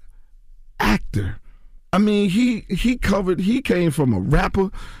best actor. I mean, he came from a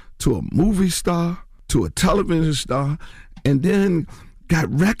rapper to a movie star to a television star, and then got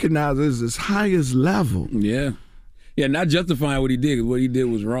recognized as his highest level. Yeah. Yeah, not justifying what he did, because what he did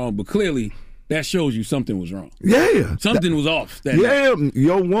was wrong, but clearly that shows you something was wrong. Yeah. Something was off.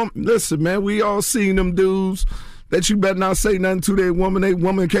 Your woman, listen, man, we all seen them dudes that you better not say nothing to their woman. Their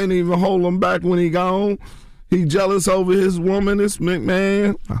woman can't even hold him back when he gone. He jealous over his woman. This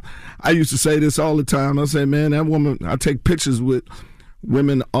man, I used to say this all the time. I say, man, that woman, I take pictures with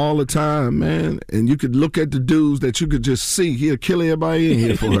women all the time, man, and you could look at the dudes that you could just see. He'll kill everybody in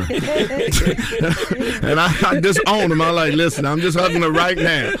here for her. And I disown him. I'm like, listen, I'm just hugging her right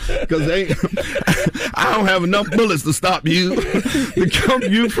now, because I don't have enough bullets to stop you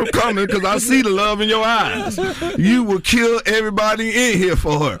from coming, because I see the love in your eyes. You will kill everybody in here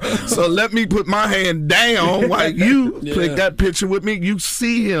for her. So let me put my hand down while you take that picture with me. You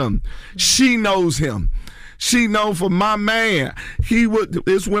see him. She knows him. She know for my man.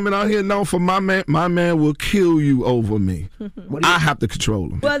 There's women out here know for my man. My man will kill you over me. I have to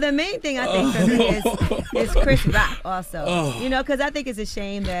control him. Well, the main thing I think for me is Chris Rock also. Because I think it's a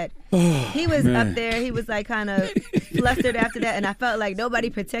shame that he was up there. He was like kind of flustered after that, and I felt like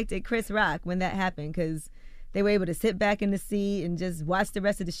nobody protected Chris Rock when that happened, because they were able to sit back in the seat and just watch the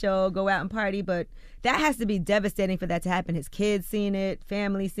rest of the show, go out and party. But that has to be devastating for that to happen. His kids seeing it,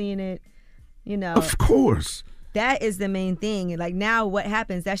 family seeing it. Of course. That is the main thing. Like, now what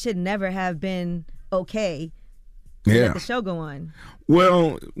happens, that should never have been okay to let the show go on.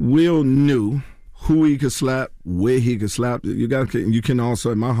 Well, Will knew who he could slap, where he could slap. You can also,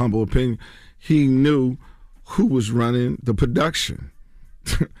 in my humble opinion, he knew who was running the production.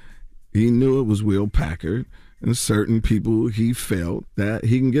 He knew it was Will Packard and certain people he felt that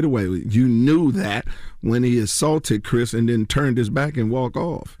he can get away with. You knew that when he assaulted Chris and then turned his back and walked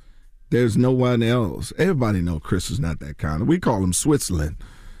off. There's no one else. Everybody know Chris is not that kind of. We call him Switzerland,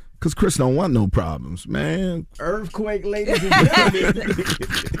 because Chris don't want no problems, man. Earthquake, ladies and gentlemen.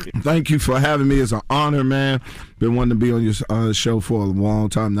 Thank you for having me. It's an honor, man. Been wanting to be on your show for a long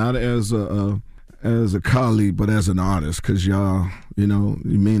time. Not as as a colleague, but as an artist, because y'all, you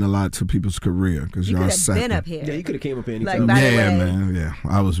mean a lot to people's career. Because y'all could have been up here. Yeah, you could have came up here Like, anytime. by the way. man. Yeah,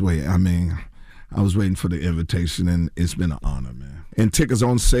 I was waiting. I was waiting for the invitation, and it's been an honor, man. And tickets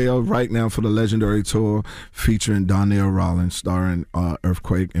on sale right now for the Legendary Tour featuring Donnell Rollins, starring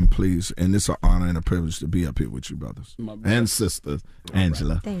Earthquake and Please. And it's an honor and a privilege to be up here with you, brothers and sisters.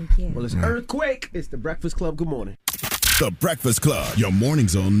 Angela. Thank you. Well, it's Earthquake. It's the Breakfast Club. Good morning. The Breakfast Club. Your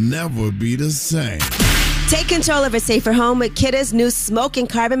mornings will never be the same. Take control of a safer home with Kidda's new smoke and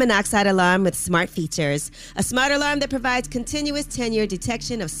carbon monoxide alarm with smart features. A smart alarm that provides continuous 10-year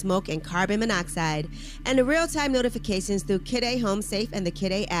detection of smoke and carbon monoxide and real-time notifications through Kidda Home Safe and the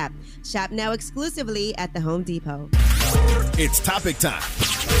Kidda app. Shop now exclusively at the Home Depot. It's topic time.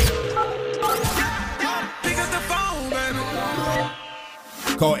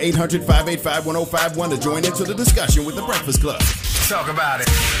 Call 800-585-1051 to join into the discussion with the Breakfast Club. Talk about it.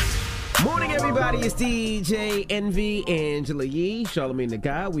 Morning, everybody. It's DJ Envy, Angela Yee, Charlamagne the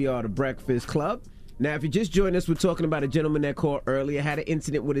Guy. We are the Breakfast Club. Now, if you just joined us, we're talking about a gentleman that called earlier, had an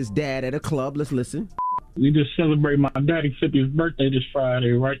incident with his dad at a club. Let's listen. We just celebrate my daddy's 50th birthday this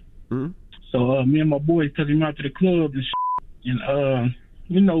Friday, right? Mm-hmm. So me and my boys took him out to the club and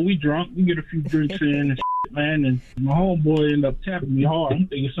we drunk. We get a few drinks in and man, and my homeboy ended up tapping me hard. I'm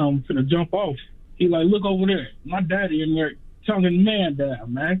thinking something finna jump off. He like, look over there. My daddy in there tonguing the man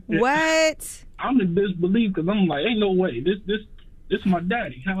down, man. What? I'm in disbelief because I'm like, ain't no way. This my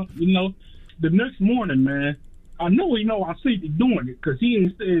daddy. How, the next morning, man, I know I see he doing it because he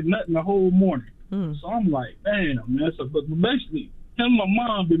ain't said nothing the whole morning. So I'm like, damn, man. So, but basically, him and my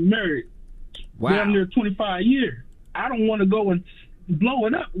mom been married damn near 25 years. I don't want to go and blow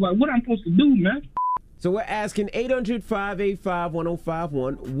it up. Like, what I'm supposed to do, man? So we're asking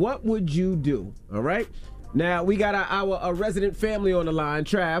 800-585-1051, what would you do? All right? Now, we got our resident family on the line.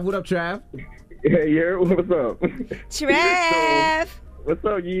 Trav, what up, Trav? Yeah, what's up? Trav! What's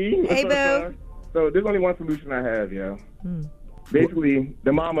up, Yee? Hey, boo. So there's only one solution I have, yo. Basically,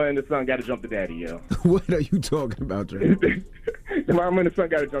 the mama and the son got to jump the daddy, yo. What are you talking about, Trav? The mama and the son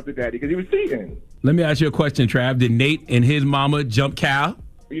got to jump the daddy because he was cheating. Let me ask you a question, Trav. Did Nate and his mama jump Cal?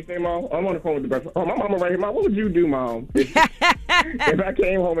 What you say, Mom? I'm on the phone with the breakfast. Oh, my mama right here. Mom, what would you do, Mom? If I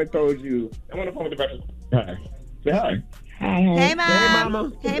came home and told you, I'm on the phone with the breakfast. Hi. Say hi. Hey, Mom. Hey,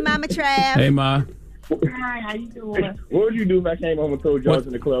 Mama. Hey, Mama Trav. Hey, Ma. Hi, how you doing? What would you do if I came home and told you I was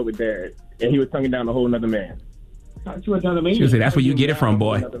in the club with Dad and he was tonguing down a whole nother man? She would say, that's where you get it from,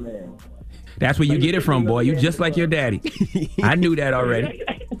 boy. That's where you get it from, boy. You just like your daddy. I knew that already.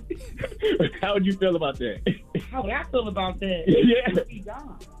 How would you feel about that? How would I feel about that? Yeah. He'd be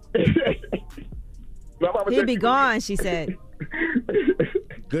gone. He'd be gone, she said.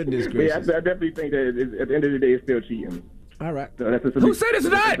 Goodness gracious. Yeah, I definitely think that at the end of the day, it's still cheating. All right. So that's a Who said it's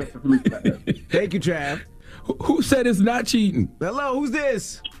not? Thank you, Trav. Who said it's not cheating? Hello, who's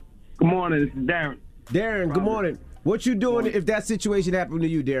this? Good morning, this is Darren. Darren, good morning. What you doing if that situation happened to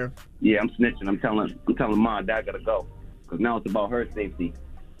you, Darren? Yeah, I'm snitching. I'm telling Mom and Dad gotta go. Because now it's about her safety.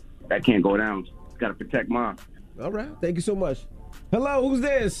 That can't go down. Gotta protect Mom. All right. Thank you so much. Hello, who's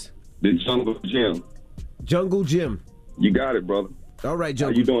this? The Jungle Jim. Jungle Jim. You got it, brother. All right,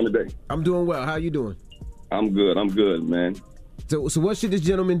 Jungle. How you doing today? I'm doing well. How you doing? I'm good, man. So what should this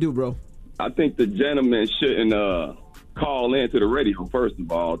gentleman do, bro? I think the gentleman shouldn't call into the radio, first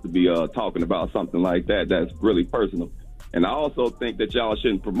of all, to be talking about something like that. That's really personal. And I also think that y'all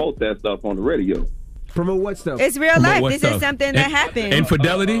shouldn't promote that stuff on the radio. Promote what stuff? It's real life. This is something that happened.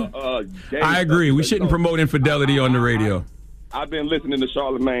 Infidelity? I agree. We shouldn't promote infidelity on the radio. I've been listening to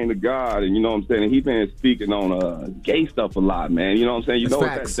Charlamagne the God, and you know what I'm saying? And he's been speaking on gay stuff a lot, man. You know what I'm saying? You know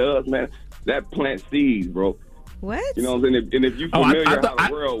what that does, man? That plants seeds, bro. What? You know what I'm saying? And if you familiar how the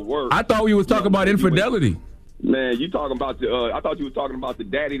world works. I thought we was talking about infidelity. Man, you talking about I thought you were talking about the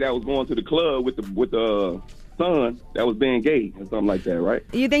daddy that was going to the club with the son that was being gay or something like that, right?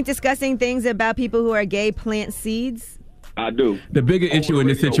 You think discussing things about people who are gay plant seeds? I do. The bigger issue in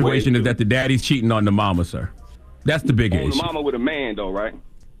this situation is that the daddy's cheating on the mama, sir. That's the bigger issue. The mama with a man, though, right?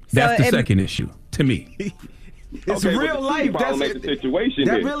 That's the second issue to me. It's real life. That's the situation.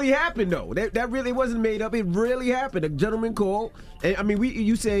 That really happened, though. That really wasn't made up. It really happened. A gentleman called, and I mean,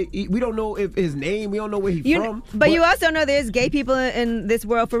 you say we don't know if his name, we don't know where he's from. But you also know there's gay people in this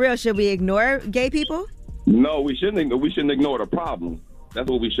world for real. Should we ignore gay people? No, we shouldn't. We shouldn't ignore the problem. That's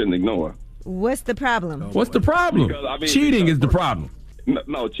what we shouldn't ignore. What's the problem? What's the problem? Because, cheating is the problem.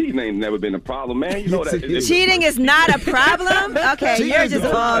 No, cheating ain't never been a problem, man. You know that. Cheating is not a problem? Okay, you're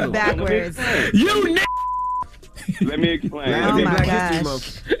just all backwards. You Let me explain. Oh my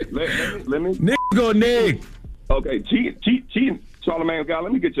gosh. Let me. Nick go Nick. Okay, cheating. Charlamagne God,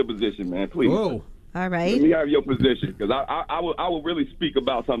 let me get your position, man, please. Whoa. All right. Let me have your position, because I will really speak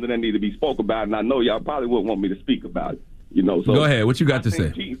about something that need to be spoke about, and I know y'all probably wouldn't want me to speak about it. You know, so go ahead. What you got to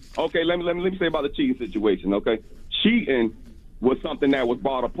say? Okay, let me say about the cheating situation. Okay, cheating was something that was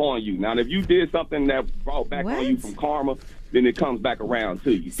brought upon you. Now, if you did something that brought back on you from karma, then it comes back around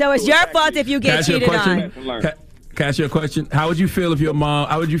to you. So it's your fault if you get cheated on. Can I ask you a question? How would you feel if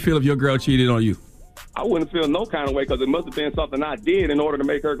your girl cheated on you? I wouldn't feel no kind of way, because it must have been something I did in order to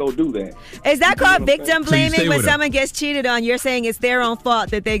make her go do that. Is that called victim blaming? When her? someone gets cheated on, you're saying it's their own fault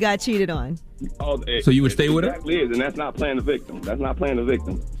that they got cheated on. So you would stay with her? Exactly is, and that's not playing the victim. That's not playing the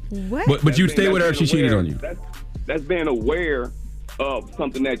victim. What? But you'd stay with her if she cheated on you? That's being aware of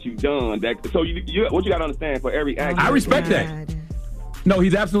something that you've done. So what you got to understand, for every action. I respect that. No,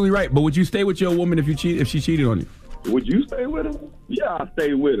 he's absolutely right. But would you stay with your woman if she cheated on you? Would you stay with her? Yeah, I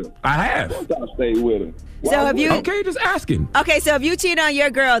stay with her. I have. Of course I stay with her. So if you okay, just asking. Okay, so if you cheat on your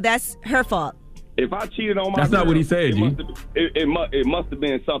girl, that's her fault. If I cheated on my That's not girl, what he said, G. It must have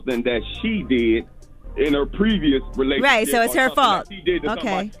been something that she did in her previous relationship. Right, so it's her fault. She did to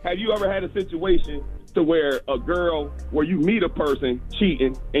somebody. Have you ever had a situation to where where you meet a person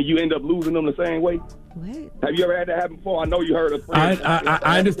cheating and you end up losing them the same way? What? Have you ever had that happen before? I know you heard of.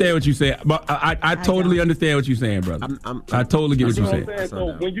 I understand what you're saying, but I totally understand what you're saying, brother. I totally get what you're saying.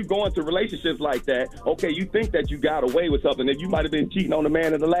 So when you go into relationships like that, okay, you think that you got away with something that you might have been cheating on the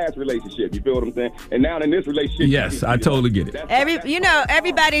man in the last relationship. You feel what I'm saying? And now in this relationship, yes, I totally get it.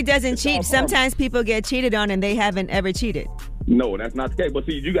 Everybody doesn't cheat. Sometimes people get cheated on and they haven't ever cheated. No, that's not the case. But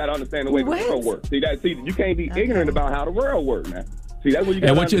see, you got to understand the way the world works. See, you can't be ignorant about how the world works now. See, that's what you got.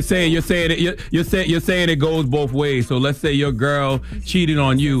 And what you're saying it goes both ways. So let's say your girl cheated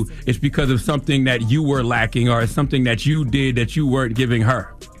on you. It's because of something that you were lacking, or it's something that you did that you weren't giving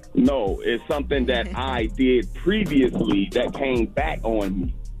her. No, it's something that I did previously that came back on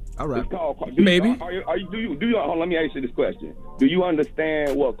me. All right. It's called, maybe. Let me ask you this question. Do you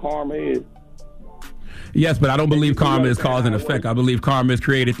understand what karma is? Yes, but I don't believe karma is cause and effect. I believe karma is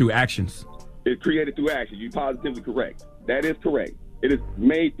created through actions. It's created through action. You're positively correct. That is correct. It is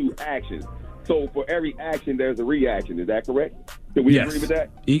made through actions. So for every action, there's a reaction. Is that correct? Can we agree with that?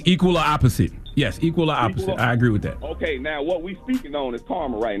 Equal or opposite? Yes, equal or opposite. I agree with that. Okay, now what we speaking on is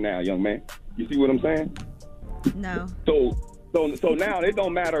karma right now, young man. You see what I'm saying? No. So now it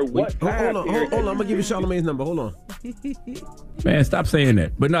don't matter what. Hold on. I'm gonna give you Charlamagne's number. Hold on. Man, stop saying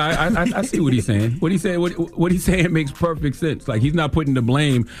that. But no, I see what he's saying. What he's saying, what he's saying makes perfect sense. Like, he's not putting the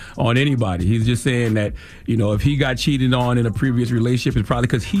blame on anybody. He's just saying that, if he got cheated on in a previous relationship, it's probably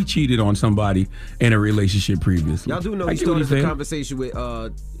because he cheated on somebody in a relationship previously. Y'all do know he started the conversation with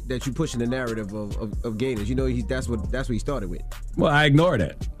that you pushing the narrative of Gators. That's what he started with. Well, I ignore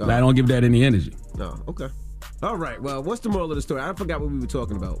that. I don't give that any energy. No, okay. All right, well, what's the moral of the story? I forgot what we were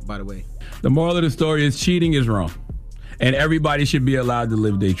talking about, by the way. The moral of the story is cheating is wrong. And everybody should be allowed to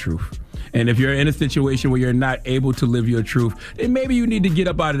live their truth. And if you're in a situation where you're not able to live your truth, then maybe you need to get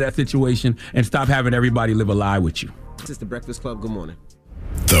up out of that situation and stop having everybody live a lie with you. This is The Breakfast Club. Good morning.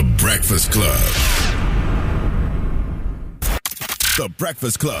 The Breakfast Club. The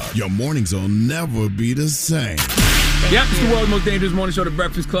Breakfast Club. Your mornings will never be the same. Yep, it's the world's most dangerous morning show, The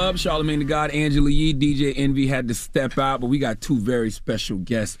Breakfast Club. Charlamagne the God, Angela Yee, DJ Envy had to step out, but we got two very special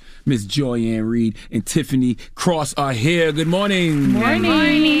guests, Miss Joy-Ann Reid and Tiffany Cross are here. Good morning.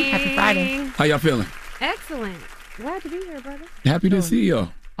 Morning. Happy Friday. How y'all feeling? Excellent. Glad to be here, brother. Happy to see y'all.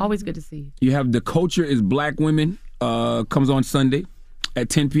 Always good to see you. You have The Culture is Black Women, comes on Sunday at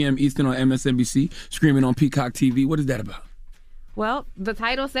 10 p.m. Eastern on MSNBC, streaming on Peacock TV. What is that about? Well, the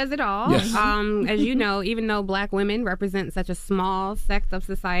title says it all. Yes. As you know, even though Black women represent such a small sect of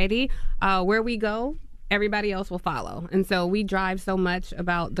society, where we go, everybody else will follow. And so we drive so much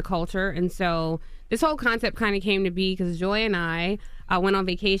about the culture. And so this whole concept kind of came to be because Joy and I went on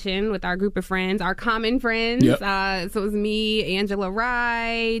vacation with our group of friends, our common friends. Yep. So it was me, Angela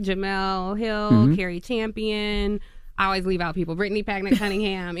Rye, Jamel Hill, Carrie Champion. I always leave out people. Brittany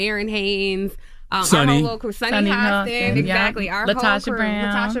Packnett-Cunningham, Aaron Haynes. Sunny. Our whole local crew. Sunny Hostin, exactly. Yeah. Our Latasha whole crew. Brown.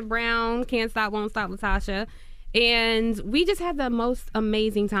 Latasha Brown, Can't Stop, Won't Stop, Latasha. And we just had the most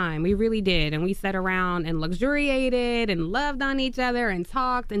amazing time. We really did. And we sat around and luxuriated and loved on each other and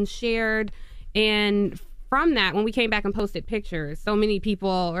talked and shared. And from that, when we came back and posted pictures, so many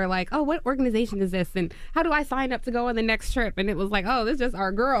people were like, oh, what organization is this? And how do I sign up to go on the next trip? And it was like, oh, this is just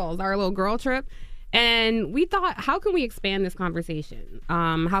our girls, our little girl trip. And we thought, how can we expand this conversation?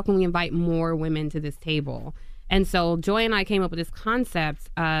 How can we invite more women to this table? And so Joy and I came up with this concept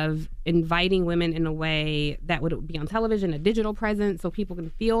of inviting women in a way that would be on television, a digital presence, so people can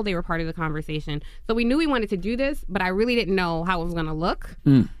feel they were part of the conversation. So we knew we wanted to do this, but I really didn't know how it was going to look.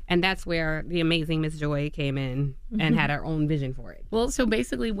 And that's where the amazing Miss Joy came in and had her own vision for it. Well, so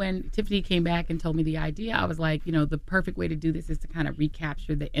basically when Tiffany came back and told me the idea, I was like, the perfect way to do this is to kind of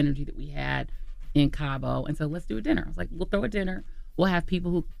recapture the energy that we had in Cabo. And so let's do a dinner. I was like, we'll throw a dinner. We'll have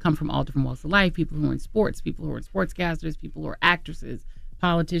people who come from all different walks of life, people who are in sports, people who are sportscasters, people who are actresses,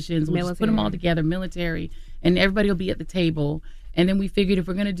 politicians. We'll just put them all together, military, and everybody will be at the table. And then we figured if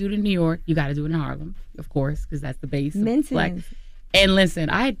we're going to do it in New York, you got to do it in Harlem, of course, because that's the base. Minton's. And listen,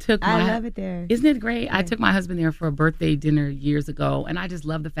 I love it there. Isn't it great? Yeah. I took my husband there for a birthday dinner years ago, and I just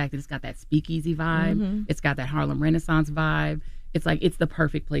love the fact that it's got that speakeasy vibe. It's got that Harlem Renaissance vibe. It's like, it's the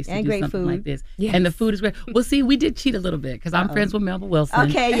perfect place to do something like this. Yes. And the food is great. Well, see, we did cheat a little bit because I'm friends with Melba Wilson.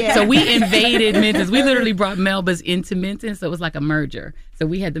 Okay, yeah. So we invaded Minton's. We literally brought Melba's into Minton's, so it was like a merger. So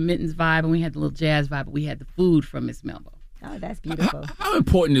we had the Minton's vibe and we had the little jazz vibe, but we had the food from Miss Melba. Oh, that's beautiful. How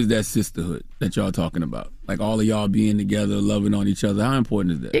important is that sisterhood that y'all talking about? Like all of y'all being together, loving on each other. How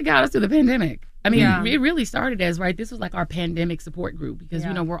important is that? It got us through the pandemic. I mean, it really started as, this was like our pandemic support group because,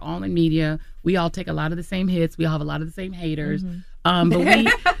 we're all in media. We all take a lot of the same hits. We all have a lot of the same haters.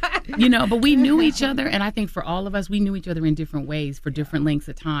 But we knew each other. And I think for all of us, we knew each other in different ways for different lengths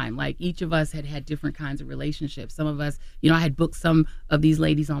of time. Like each of us had different kinds of relationships. Some of us, I had booked some of these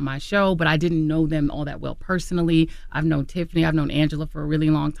ladies on my show, but I didn't know them all that well personally. I've known Tiffany. I've known Angela for a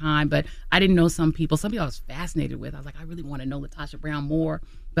really long time, but I didn't know some people. Some people I was fascinated with. I was like, I really want to know LaTasha Brown more,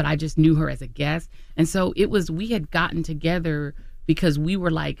 but I just knew her as a guest. And so we had gotten together because we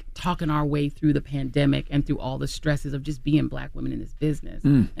were like talking our way through the pandemic and through all the stresses of just being Black women in this business.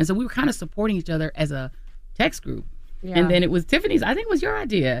 And so we were kind of supporting each other as a text group. Yeah. And then it was Tiffany's, I think it was your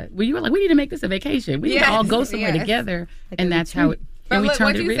idea, where you were like, we need to make this a vacation. We need to all go somewhere together. And that's how it... But look,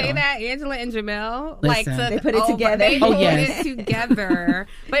 would you say that Angela and Jamel, they put it together. They put it together.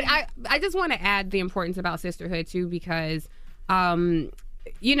 But I just want to add the importance about sisterhood too, because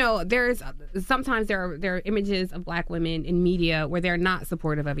there's sometimes there are images of Black women in media where they're not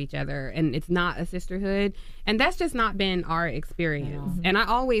supportive of each other, and it's not a sisterhood, and that's just not been our experience. And I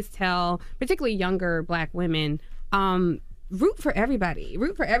always tell, particularly younger Black women, root for everybody,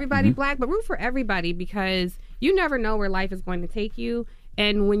 Black, but root for everybody, because you never know where life is going to take you.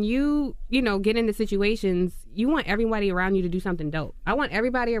 And when you get into situations, you want everybody around you to do something dope. I want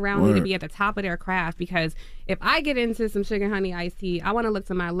everybody around me to be at the top of their craft, because if I get into some sugar honey iced tea, I want to look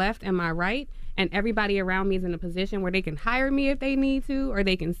to my left and my right, and everybody around me is in a position where they can hire me if they need to, or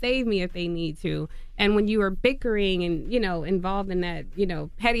they can save me if they need to. And when you are bickering and, involved in that,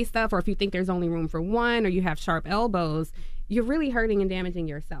 petty stuff, or if you think there's only room for one, or you have sharp elbows, you're really hurting and damaging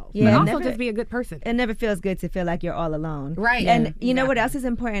yourself. Yeah, but also just be a good person. It never feels good to feel like you're all alone. Right. And you know what else is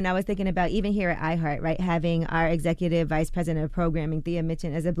important? I was thinking about even here at iHeart, right, having our executive vice president of programming, Thea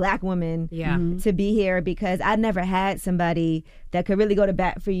Mitchell, as a Black woman to be here, because I never had somebody that could really go to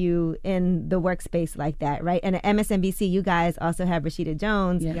bat for you in the workspace like that, right? And at MSNBC, you guys also have Rashida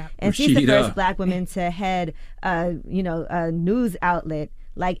Jones, and she's the first Black woman to head, a news outlet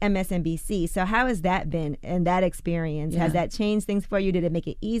like MSNBC. So how has that been in that experience? Has that changed things for you? Did it make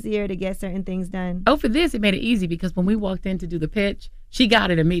it easier to get certain things done? Oh, for this, it made it easy, because when we walked in to do the pitch, she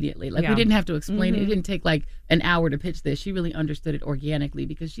got it immediately. Like, we didn't have to explain it. It didn't take like an hour to pitch this. She really understood it organically,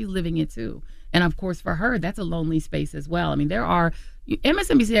 because she's living it too. And of course, for her, that's a lonely space as well. I mean,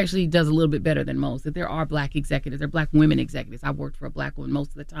 MSNBC actually does a little bit better than most. That there are Black executives, there are Black women executives. I've worked for a Black woman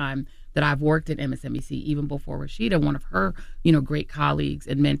most of the time that I've worked at MSNBC. Even before Rashida, one of her, great colleagues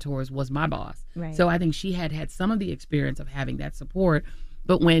and mentors was my boss. Right. So I think she had some of the experience of having that support.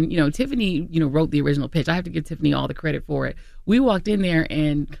 But when, Tiffany, wrote the original pitch, I have to give Tiffany all the credit for it. We walked in there,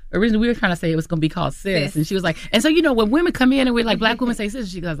 and originally we were trying to say it was going to be called Sis. And she was like, and so, when women come in and we're like, Black women say Sis,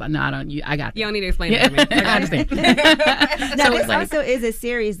 she goes, no, I got that. You don't need to explain it to me. I understand. Now, this also is a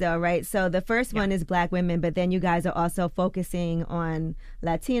series, though, right? So the first one is Black women, but then you guys are also focusing on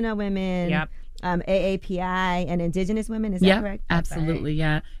Latina women. AAPI and Indigenous women, is that correct? Absolutely,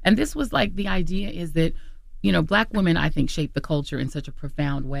 And this was like, the idea is that, Black women, I think, shape the culture in such a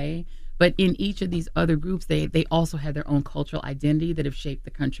profound way. But in each of these other groups, they also have their own cultural identity that have shaped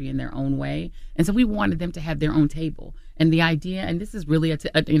the country in their own way. And so we wanted them to have their own table. And the idea, and this is really,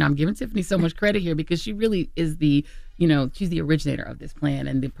 I'm giving Tiffany so much credit here, because she really is she's the originator of this plan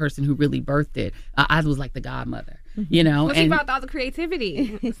and the person who really birthed it. I was like the godmother, Well, she brought all the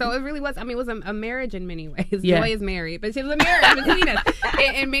creativity. So it really was, it was a marriage in many ways. Joy is married, but it was a marriage between us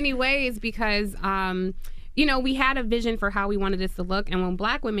in many ways, because, we had a vision for how we wanted this to look. And when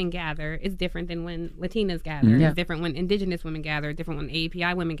Black women gather, it's different than when Latinas gather. It's different when Indigenous women gather, different when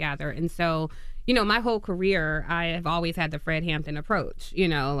API women gather. And so, my whole career, I have always had the Fred Hampton approach,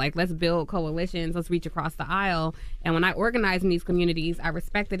 like let's build coalitions, let's reach across the aisle. And when I organize in these communities, I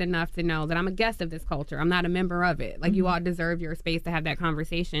respect it enough to know that I'm a guest of this culture. I'm not a member of it. Like you all deserve your space to have that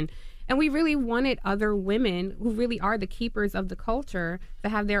conversation. And we really wanted other women who really are the keepers of the culture to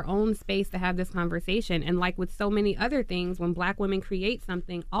have their own space to have this conversation. And like with so many other things, when Black women create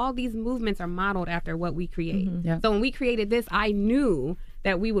something, all these movements are modeled after what we create. So when we created this, I knew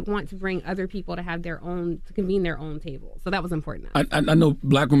that we would want to bring other people to have their own, to convene their own table. So that was important. I know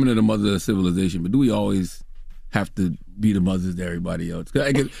Black women are the mother of civilization, but do we always have to be the mothers to everybody else?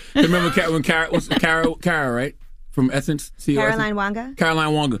 I remember when Cara, right? From Essence? Caroline Wanga? Caroline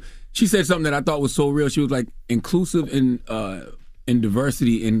Wanga. She said something that I thought was so real. She was like, inclusive in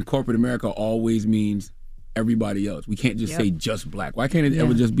diversity in corporate America always means everybody else. We can't just say just Black. Why can't it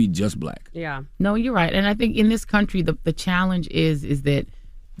ever just be just Black? Yeah. No, you're right. And I think in this country, the challenge is that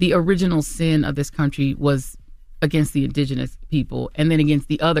the original sin of this country was against the indigenous people and then against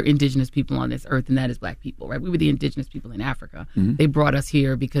the other indigenous people on this earth, and that is Black people, right? We were the indigenous people in Africa. They brought us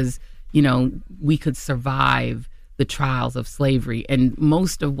here because, we could survive the trials of slavery. And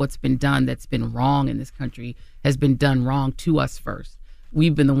most of what's been done that's been wrong in this country has been done wrong to us first.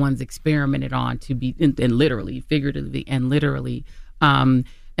 We've been the ones experimented on to be, and literally, figuratively, and literally. And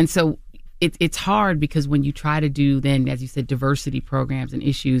so it's hard because when you try to do then, as you said, diversity programs and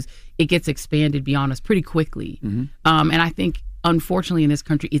issues, it gets expanded beyond us pretty quickly. And I think, unfortunately, in this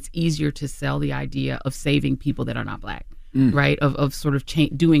country, it's easier to sell the idea of saving people that are not Black, right? Of sort of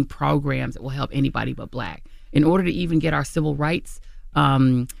doing programs that will help anybody but Black. In order to even get our civil rights,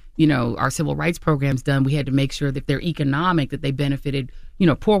 our civil rights programs done, we had to make sure that they're economic, that they benefited,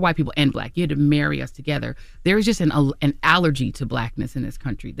 poor white people and Black. You had to marry us together. There is just an allergy to Blackness in this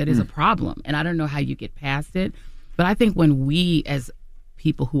country that is a problem. And I don't know how you get past it. But I think when we, as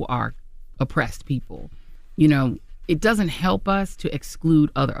people who are oppressed people, it doesn't help us to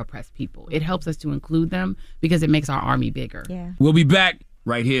exclude other oppressed people. It helps us to include them because it makes our army bigger. Yeah. We'll be back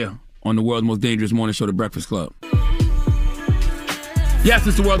right here on the world's most dangerous morning show, The Breakfast Club. Yes,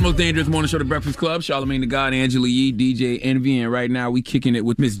 it's the world's most dangerous morning show, The Breakfast Club. Charlamagne the God, Angela Yee, DJ Envy, and right now we kicking it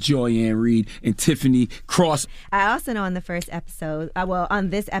with Miss Joy-Ann Reid and Tiffany Cross. I also know on the first episode,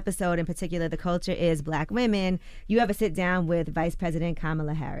 on this episode in particular, the culture is Black women. You ever sit down with Vice President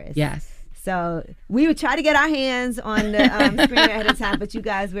Kamala Harris? Yes. So we would try to get our hands on the screen ahead of time, but you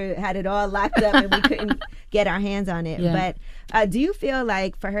guys had it all locked up and we couldn't get our hands on it. Yeah. But do you feel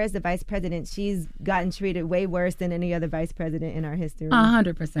like for her as the vice president, she's gotten treated way worse than any other vice president in our history?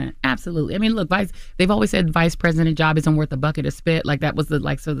 100%. Absolutely. I mean, look, they've always said vice president job isn't worth a bucket of spit. Like that was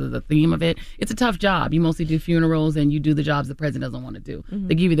the theme of it. It's a tough job. You mostly do funerals and you do the jobs the president doesn't want to do.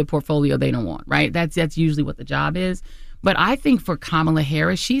 They give you the portfolio they don't want, right? That's usually what the job is. But I think for Kamala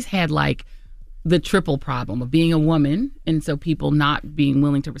Harris, she's had like the triple problem of being a woman, and so people not being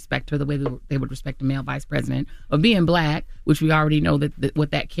willing to respect her the way they would respect a male vice president, of being Black, which we already know that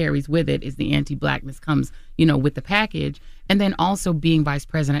what that carries with it is the anti-Blackness comes, with the package, and then also being vice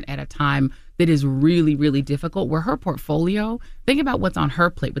president at a time that is really, really difficult, where her portfolio, think about what's on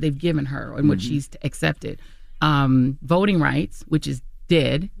her plate, what they've given her and what she's accepted. Voting rights, which is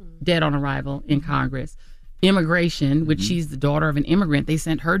dead on arrival in Congress. Immigration, which she's the daughter of an immigrant. They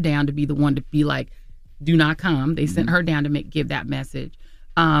sent her down to be the one to be like, do not come. They sent her down to give that message.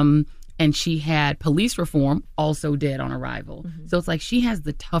 And she had police reform, also dead on arrival. So it's like she has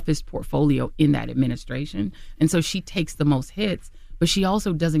the toughest portfolio in that administration. And so she takes the most hits, but she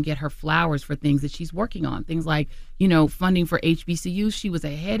also doesn't get her flowers for things that she's working on. Things like, funding for HBCUs. She was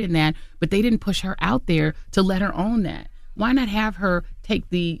ahead in that, but they didn't push her out there to let her own that. Why not have her take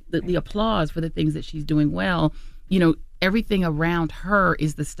the applause for the things that she's doing well? Everything around her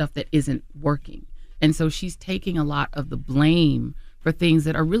is the stuff that isn't working. And so she's taking a lot of the blame for things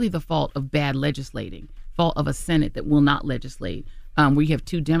that are really the fault of bad legislating, fault of a Senate that will not legislate, where you have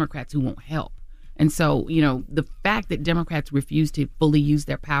two Democrats who won't help. And so, the fact that Democrats refuse to fully use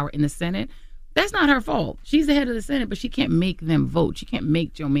their power in the Senate, that's not her fault. She's the head of the Senate, but she can't make them vote. She can't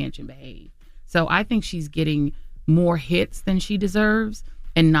make Joe Manchin behave. So I think she's getting more hits than she deserves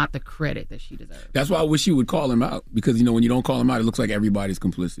and not the credit that she deserves. That's why I wish she would call him out, because when you don't call him out, it looks like everybody's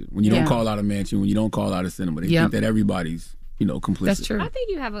complicit. When you don't call out a Manchin, when you don't call out a Senator, they think that everybody's complicit. That's true. I think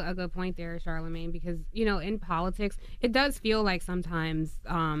you have a good point there, Charlamagne, because in politics it does feel like sometimes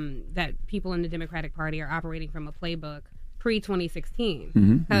that people in the Democratic Party are operating from a playbook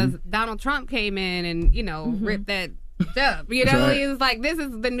pre-2016, because Donald Trump came in and ripped that up. You know, it's like, this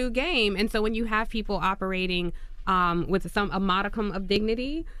is the new game. And so when you have people operating with a modicum of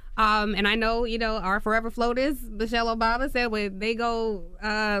dignity, and I know, our forever float is Michelle Obama said, when they go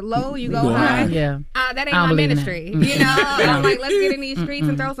low, you go high. Yeah. That ain't my ministry. I'm like, let's get in these streets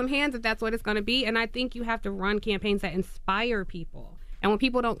and throw some hands if that's what it's going to be. And I think you have to run campaigns that inspire people. And when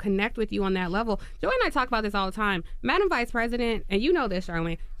people don't connect with you on that level, Joy and I talk about this all the time. Madam Vice President, and you know this,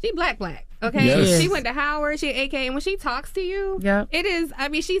 Charlamagne, she black, okay? Yes. She went to Howard, she AK, and when she talks to you, it is,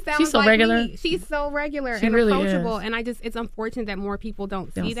 she sounds She's so like regular. me. She's so regular She and really approachable. is. And it's unfortunate that more people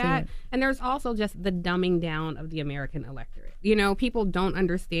don't see that. And there's also just the dumbing down of the American electorate. People don't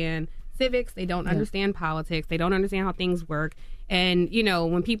understand civics, they don't understand politics, they don't understand how things work. And,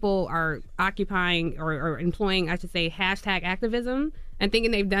 when people are occupying or employing, I should say, hashtag activism and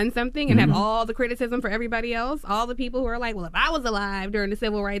thinking they've done something and have all the criticism for everybody else, all the people who are like, well, if I was alive during the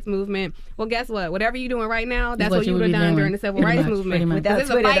civil rights movement, well, guess what? Whatever you're doing right now, that's what you would have done during the civil rights movement. Without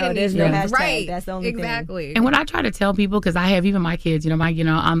Twitter, though, there's no hashtag. Right. That's the only exactly. thing. And what I try to tell people, because I have even my kids, I'm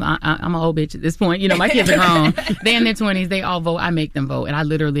an old bitch at this point. My kids are grown. They're in their 20s. They all vote. I make them vote. And I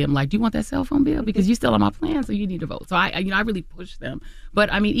literally am like, do you want that cell phone bill? Because you're still on my plan, so you need to vote. So I really push them. But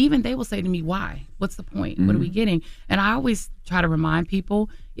even they will say to me, why? What's the point? What are we getting? And I always try to remind people,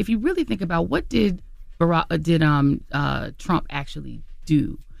 if you really think about what did Trump actually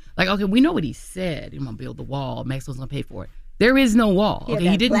do? Like, okay, we know what he said. He's going to build the wall. Maxwell's going to pay for it. There is no wall. Okay,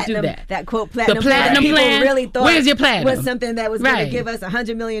 he didn't do that. That quote, platinum plan. People really thought Where's your platinum? Was something that was going to give us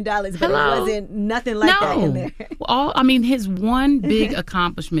 $100 million, but it wasn't nothing like that in there. His one big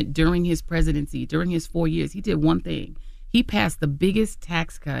accomplishment during his presidency, during his 4 years, he did one thing. He passed the biggest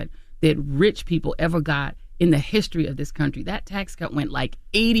tax cut that rich people ever got in the history of this country. That tax cut went like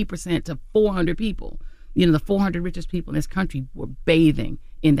 80% to 400 people. The 400 richest people in this country were bathing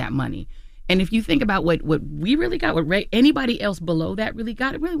in that money. And if you think about what we really got, what anybody else below that really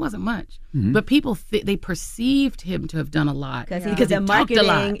got, it really wasn't much. But people, they perceived him to have done a lot. Because of marketing,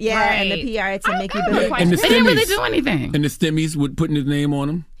 and the PR to make you believe. And the they didn't really do anything. And the Stimmies would putting his name on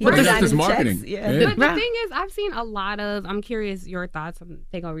them. But that's just marketing. But the thing is, I've seen a lot of, I'm curious your thoughts. I'm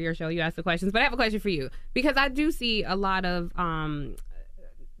taking over your show. You ask the questions. But I have a question for you. Because I do see a lot of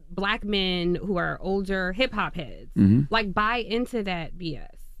black men who are older hip-hop heads like buy into that BS.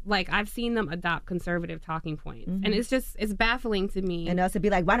 Like, I've seen them adopt conservative talking points. And it's baffling to me. And also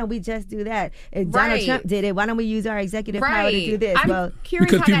be like, why don't we just do that? If Donald Trump did it, why don't we use our executive power to do this? I'm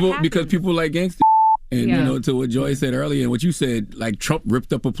curious how that happens. Because people like gangster. And, to what Joy said earlier and what you said, like, Trump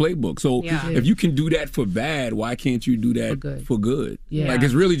ripped up a playbook. So if you can do that for bad, why can't you do that for good? Yeah. Like,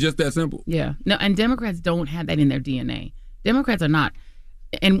 it's really just that simple. Yeah. No, and Democrats don't have that in their DNA. Democrats are not.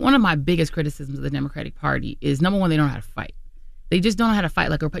 And one of my biggest criticisms of the Democratic Party is, number one, they don't know how to fight. They just don't know how to fight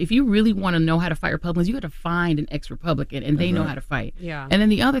like a Republican. If you really want to know how to fight Republicans, you got to find an ex-Republican, and they know how to fight. Yeah. And then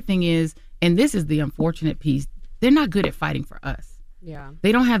the other thing is, and this is the unfortunate piece, they're not good at fighting for us. Yeah.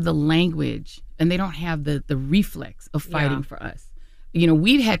 They don't have the language, and they don't have the reflex of fighting for us.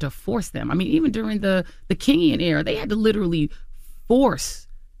 We had to force them. I mean, even during the Kingian era, they had to literally force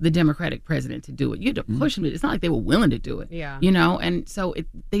the Democratic president to do it. You had to push them. It's not like they were willing to do it. Yeah. And so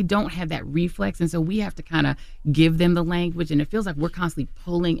they don't have that reflex. And so we have to kind of give them the language. And it feels like we're constantly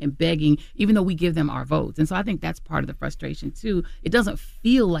pulling and begging, even though we give them our votes. And so I think that's part of the frustration too. It doesn't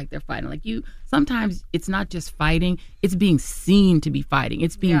feel like they're fighting. Like sometimes it's not just fighting, it's being seen to be fighting.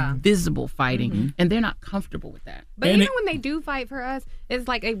 It's being visible fighting. And they're not comfortable with that. But even when they do fight for us, it's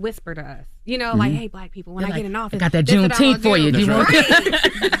like a whisper to us. Like, hey, black people, when I get in office, I got that Juneteenth for you. Do you want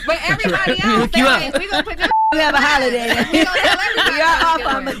But everybody else, they're like, we're going to put this. We have a holiday. We are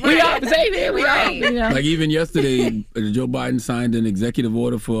off on the We are. Say that. We are. Like, even yesterday, Joe Biden signed an executive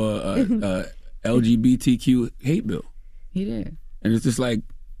order for LGBTQ hate bill. He did. And it's just like,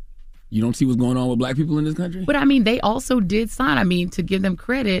 you don't see what's going on with black people in this country? But, they also did sign, to give them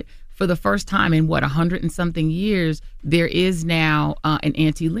credit, for the first time in, 100 and something years, there is now an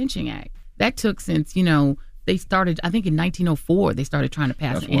anti-lynching act. That took since, they started, I think in 1904, they started trying to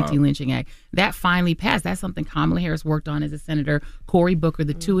pass an anti-lynching act. That finally passed. That's something Kamala Harris worked on as a senator. Cory Booker,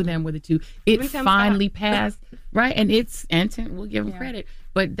 the two of them were the two. It finally passed, right? And we'll give them credit.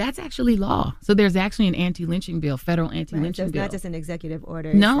 But that's actually law. So there's actually an anti-lynching bill, federal anti-lynching bill. So it's not just an executive order,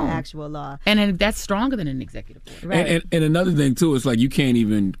 it's an actual law. And that's stronger than an executive order. Right. And another thing, too, it's like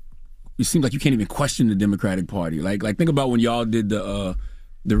it seems like you can't even question the Democratic Party. Like think about when y'all did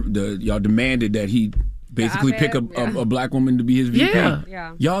y'all demanded that he basically pick a black woman to be his VP.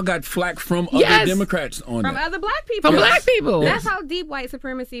 Yeah. Y'all got flack from other Democrats on From that. other black people. From black people. That's how deep white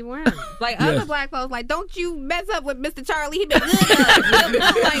supremacy went. Like other black folks, like, don't you mess up with Mr. Charlie. He been good.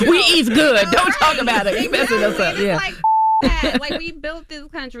 Like, we eat good. Don't talk about it. He messing us up. It's like that. Like, we built this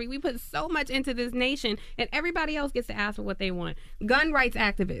country. We put so much into this nation, and everybody else gets to ask for what they want. Gun rights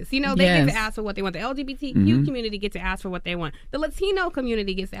activists, they get to ask for what they want. The LGBTQ community gets to ask for what they want. The Latino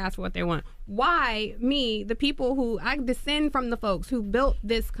community gets to ask for what they want. Why me, the people who I descend from, the folks who built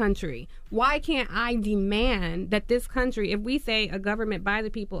this country, why can't I demand that this country, if we say a government by the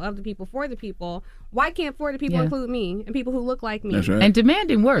people, of the people, for the people, why can't for the people include me and people who look like me? That's right. And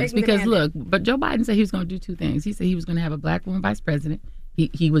demanding works because, look, but Joe Biden said he was going to do two things. He said he was going to have a black woman vice president.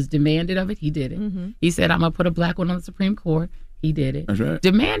 He was demanded of it. He did it. He said, I'm going to put a black one on the Supreme Court. He did it. That's right.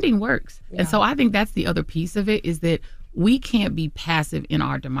 Demanding works. And so I think that's the other piece of it, is that we can't be passive in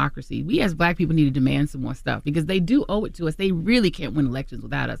our democracy. We as black people need to demand some more stuff because they do owe it to us. They really can't win elections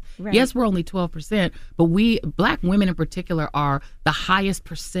without us. Right. Yes, we're only 12%, but we, black women in particular, are the highest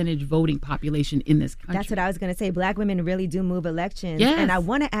percentage voting population in this country. That's what I was going to say. Black women really do move elections. Yes. And I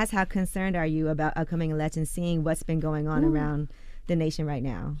want to ask, how concerned are you about upcoming elections, seeing what's been going on around the nation right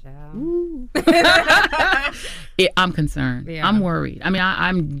now? I'm concerned. Yeah. I'm worried. I mean,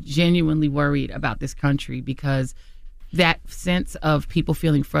 I'm genuinely worried about this country because that sense of people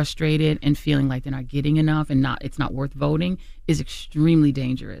feeling frustrated and feeling like they're not getting enough and it's not worth voting is extremely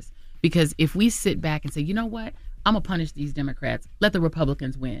dangerous. Because if we sit back and say, you know what, I'm going to punish these Democrats, let the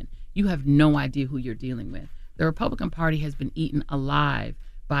Republicans win, you have no idea who you're dealing with. The Republican Party has been eaten alive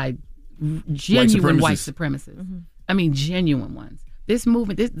by genuine white supremacists. I mean, genuine ones. This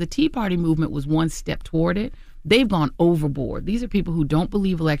movement, the Tea Party movement was one step toward it. They've gone overboard. These are people who don't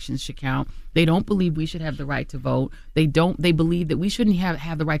believe elections should count. They don't believe we should have the right to vote. They believe that we shouldn't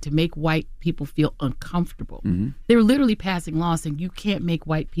have the right to make white people feel uncomfortable. They're literally passing laws saying you can't make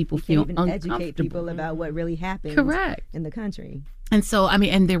white people feel even uncomfortable. Educate people about what really happened in the country. And so, I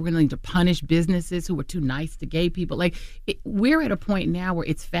mean, and they're willing to punish businesses who were too nice to gay people. Like, we're at a point now where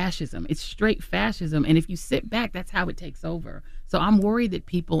it's fascism. It's straight fascism. And if you sit back, that's how it takes over. So I'm worried that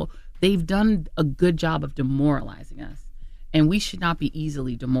they've done a good job of demoralizing us. And we should not be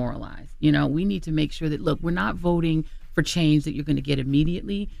easily demoralized. We need to make sure that, look, we're not voting for change that you're going to get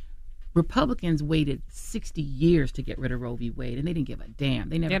immediately. Republicans waited 60 years to get rid of Roe v. Wade, and they didn't give a damn.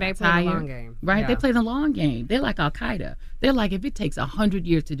 They never got tired. Play the long game. Right? Yeah. They play the long game. They're like Al-Qaeda. They're like, if it takes 100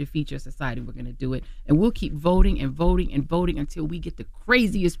 years to defeat your society, we're going to do it. And we'll keep voting and voting and voting until we get the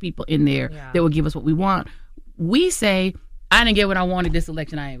craziest people in there that will give us what we want. We say, I didn't get what I wanted this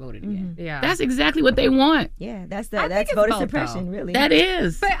election, I ain't voted again. Yeah. That's exactly what they want. Yeah, that's voter suppression, really. That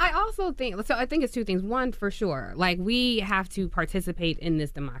is. But I also think, I think it's two things. One, for sure, like, we have to participate in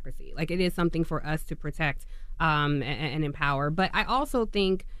this democracy. Like, it is something for us to protect and empower. But I also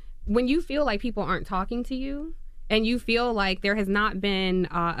think when you feel like people aren't talking to you, and you feel like there has not been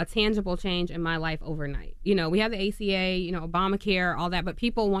a tangible change in my life overnight. We have the ACA, Obamacare, all that, but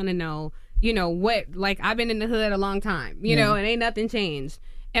people want to know, what, like, I've been in the hood a long time, and ain't nothing changed.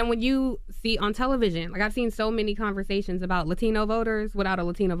 And when you see on television, like, I've seen so many conversations about Latino voters without a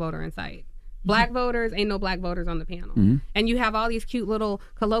Latino voter in sight. Black voters, ain't no black voters on the panel. And you have all these cute little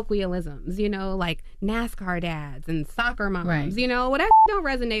colloquialisms, like NASCAR dads and soccer moms, well, that don't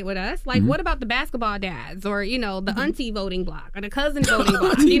resonate with us. Like, what about the basketball dads or, the auntie voting block or the cousin voting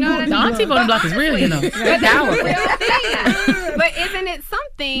block? You know what I mean? The auntie voting block is real, That's our real thing. But isn't it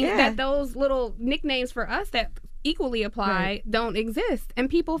something that those little nicknames for us that equally apply don't exist, and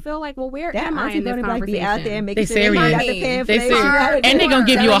people feel like, well, where am I in this conversation? Be out there making sure they got the pamphlets, and they're gonna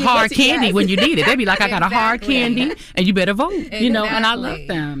give you a hard candy when you need it. They be like, I got a hard candy, and you better vote. And I love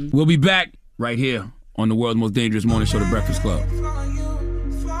them. We'll be back right here on the world's most dangerous morning show, The Breakfast Club.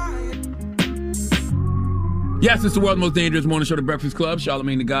 Yes, it's the world's most dangerous morning show, The Breakfast Club.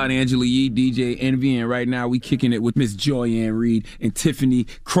 Charlamagne the God, Angela Yee, DJ Envy, and right now we kicking it with Miss Joy-Ann Reid and Tiffany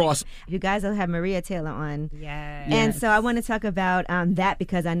Cross. You guys will have Maria Taylor on. Yes. And so I want to talk about that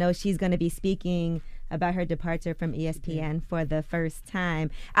because I know she's going to be speaking about her departure from ESPN for the first time.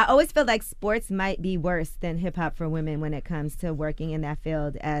 I always feel like sports might be worse than hip-hop for women when it comes to working in that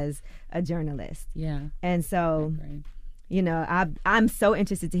field as a journalist. Yeah. And so... I'm so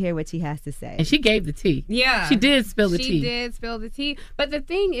interested to hear what she has to say. And she gave the tea. Yeah. She did spill the tea. She did spill the tea. But the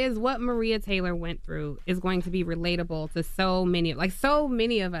thing is, what Maria Taylor went through is going to be relatable to so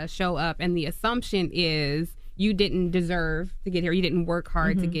many of us show up, and the assumption is you didn't deserve to get here. You didn't work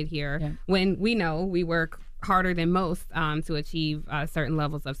hard to get here. When we know we work harder than most to achieve certain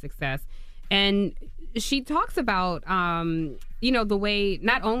levels of success. And she talks about, the way,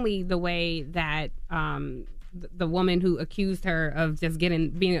 not only the way that the woman who accused her of just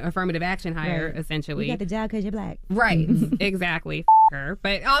being an affirmative action hire, essentially. You got the job because you're black. Right, exactly. Her.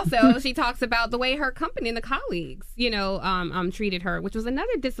 But also, she talks about the way her company and the colleagues, treated her, which was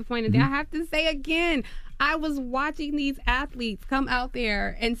another disappointing thing. I have to say again, I was watching these athletes come out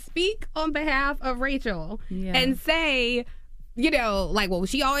there and speak on behalf of Rachel and say, well,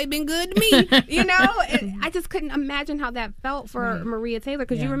 she always been good to me, And I just couldn't imagine how that felt for Maria Taylor,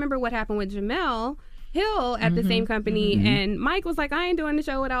 because you remember what happened with Jamel Hill at the same company, and Mike was like, I ain't doing the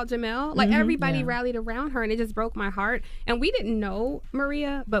show without Jamel. Like, everybody rallied around her, and it just broke my heart. And we didn't know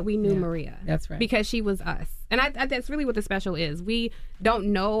Maria, but we knew Maria. That's right. Because she was us. And I that's really what the special is. We don't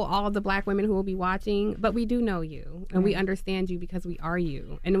know all the black women who will be watching, but we do know you, and we understand you because we are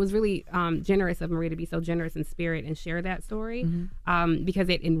you. And it was really generous of Maria to be so generous in spirit and share that story, because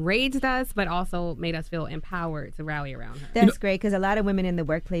it enraged us, but also made us feel empowered to rally around her. That's great, because a lot of women in the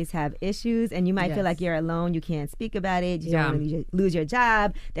workplace have issues, and you might feel like you're alone. You can't speak about it. You don't want to lose your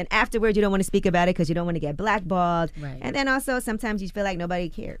job. Then afterwards, you don't want to speak about it because you don't want to get blackballed. Right. And then also, sometimes you feel like nobody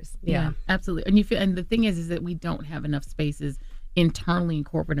cares. Yeah, absolutely. And the thing is that we don't have enough spaces internally in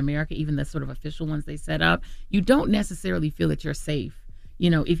corporate America, even the sort of official ones they set up. You don't necessarily feel that you're safe.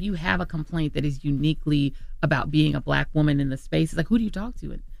 If you have a complaint that is uniquely about being a black woman in the space, it's like, who do you talk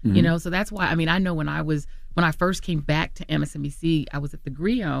to? So that's why, I know when I first came back to MSNBC, I was at the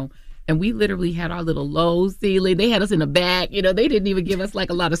Griot, and we literally had our little low ceiling. They had us in the back. They didn't even give us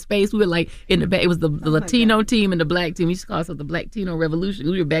like a lot of space. We were like in the back. It was the Latino team and the black team. We used to call ourselves the Black Tino Revolution.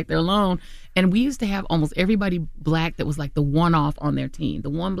 We were back there alone. And we used to have almost everybody black that was like the one-off on their team.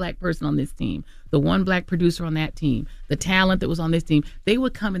 The one black person on this team. The one black producer on that team. The talent that was on this team. They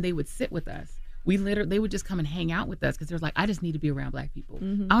would come and they would sit with us. They would just come and hang out with us because they're like, I just need to be around black people.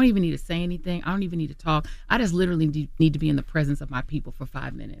 I don't even need to say anything. I don't even need to talk. I just literally need to be in the presence of my people for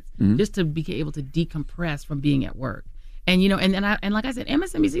 5 minutes just to be able to decompress from being at work. And and like I said,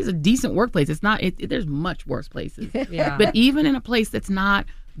 MSNBC is a decent workplace. It's not. There's much worse places. But even in a place that's not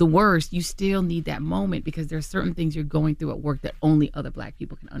the worst, you still need that moment because there's certain things you're going through at work that only other black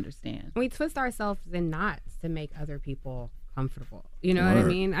people can understand. We twist ourselves in knots to make other people comfortable. You know what I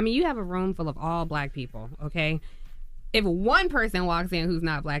mean? You have a room full of all black people, okay? If one person walks in who's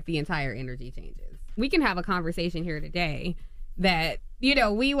not black, the entire energy changes. We can have a conversation here today that,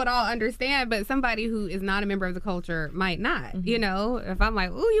 we would all understand, but somebody who is not a member of the culture might not. If I'm like,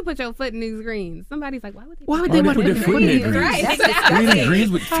 ooh, you put your foot in these greens, somebody's like, why would they put their foot in their greens? Right, exactly.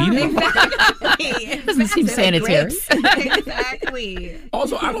 Greens with feet in? Exactly. Doesn't seem sanitary. Exactly.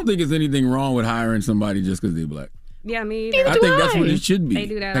 Also, I don't think there's anything wrong with hiring somebody just because they're black. Yeah, me. I think that's what it should be. They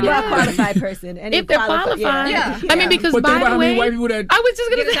do that. You're a qualified person, and if they're qualified, because but by the way, white people that I was just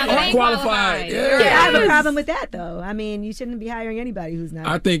going to say aren't qualified. Yeah, I have a problem with that though. You shouldn't be hiring anybody who's not.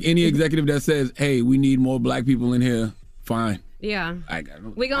 I think any executive that says, "Hey, we need more black people in here," fine. Yeah,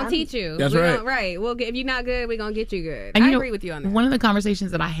 we're gonna teach you. That's right. We'll get, if you're not good, we're gonna get you good. And I agree with you on that. One of the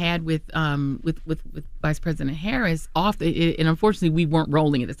conversations that I had with Vice President Harris, and unfortunately we weren't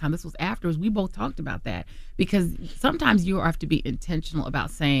rolling at this time. This was afterwards. We both talked about that because sometimes you have to be intentional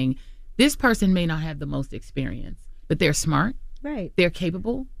about saying this person may not have the most experience, but they're smart, right? They're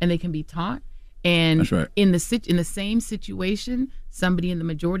capable, and they can be taught. And that's right. in the same situation, somebody in the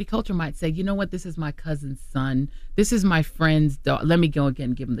majority culture might say, you know what, this is my cousin's son. This is my friend's daughter. Let me go again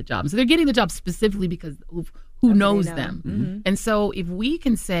and give them the job. So they're getting the job specifically because of who knows them. And so if we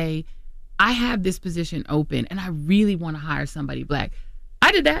can say, I have this position open and I really want to hire somebody black.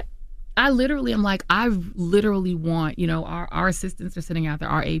 I did that. I literally am like, I literally want, our assistants are sitting out there,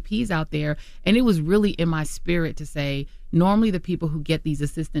 our APs out there. And it was really in my spirit to say, normally the people who get these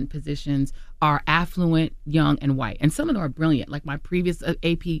assistant positions are affluent, young, and white. And some of them are brilliant. Like my previous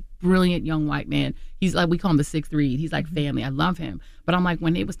AP, brilliant young white man. He's like, we call him the sixth Reid. He's like family. I love him. But I'm like,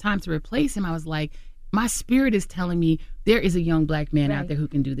 when it was time to replace him, I was like, my spirit is telling me there is a young black man out there who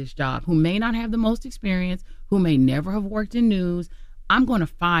can do this job, who may not have the most experience, who may never have worked in news. I'm going to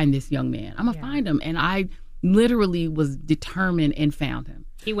find this young man. I'm going to find him. And I literally was determined and found him.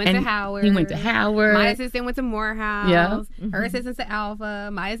 He went to Howard. My assistant went to Morehouse. Yeah. Her assistant's to Alpha.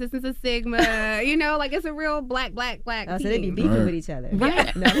 My assistant's to Sigma. It's a real black team. So they be beefing with each other.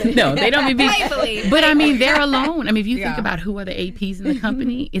 Right. No, they don't be beefing. But they're alone. If you think about who are the APs in the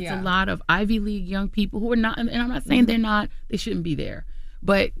company, it's a lot of Ivy League young people who are not, and I'm not saying they shouldn't be there.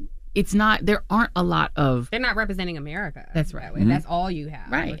 But there aren't a lot of. They're not representing America. That's right. That way. That's all you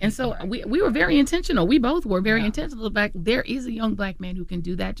have. Right. And so we were very intentional. We both were very intentional about there is a young black man who can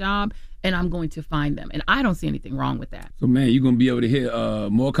do that job, and I'm going to find them. And I don't see anything wrong with that. So, man, you're going to be able to hear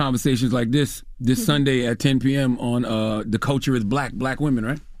more conversations like this Sunday at 10 p.m. on The Culture is Black Women,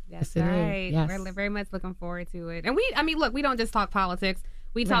 right? That's right. Yes. We're very much looking forward to it. And look, we don't just talk politics.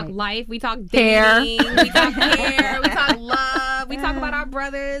 We talk life. We talk dating. We talk hair. We talk love. We talk about our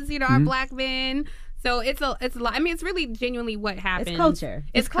brothers, our black men. So it's a lot. I mean, it's really genuinely what happens. It's culture.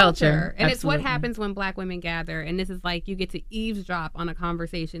 It's culture. And it's what happens when black women gather. And this is like you get to eavesdrop on a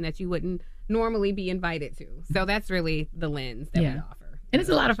conversation that you wouldn't normally be invited to. So that's really the lens that we offer. And it's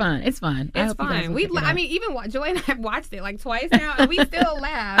a lot of fun. It's fun. It's fun. Even Joy and I have watched it like twice now, and we still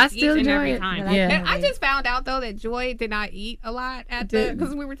laugh. I still each and enjoy every it. time. Yeah. And I just found out though that Joy did not eat a lot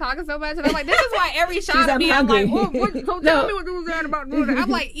because we were talking so much, and I'm like, this is why every shot of me, I'm like, tell me what you was saying about doing that. I'm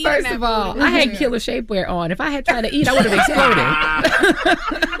like, eating First of all, I had killer shapewear on. If I had tried to eat, I would have exploded.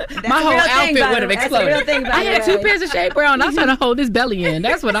 My whole outfit would have exploded. I had 2 pairs of shapewear on. I was trying to hold this belly in.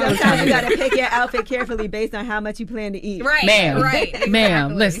 That's what I was trying to do. You got to pick your outfit carefully based on how much you plan to eat. Right, ma'am. Right. Exactly.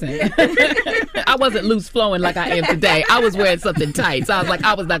 Ma'am, listen. I wasn't loose flowing like I am today. I was wearing something tight, so I was like,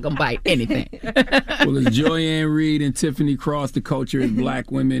 I was not gonna bite anything. Well, it's Joyanne Reid and Tiffany Cross. The Culture is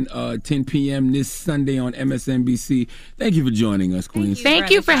Black Women. 10 p.m. this Sunday on MSNBC. Thank you for joining us, Queens. Thank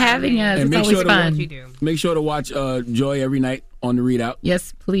you for having us. It's always fun. Make sure to watch Joy every night on the Readout.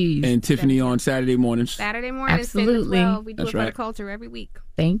 Yes, please. And Tiffany on Saturday mornings. Saturday mornings, absolutely. 10 to 12. We do That's it for right. the culture every week.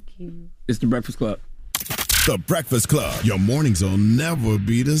 Thank you. It's the Breakfast Club. The Breakfast Club. Your mornings will never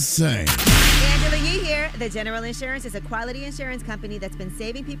be the same. Angela Yee here. The General Insurance is a quality insurance company that's been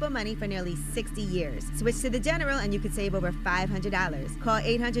saving people money for nearly 60 years. Switch to the General and you could save over $500. Call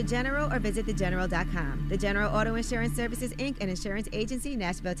 800-GENERAL or visit thegeneral.com. The General Auto Insurance Services, Inc., an insurance agency,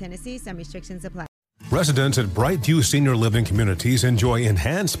 Nashville, Tennessee. Some restrictions apply. Residents at Brightview Senior Living Communities enjoy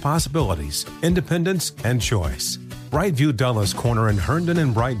enhanced possibilities, independence, and choice. Brightview Dulles Corner in Herndon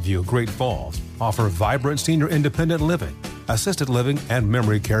and Brightview, Great Falls, offer vibrant senior independent living, assisted living, and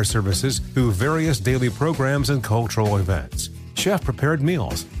memory care services through various daily programs and cultural events. Chef-prepared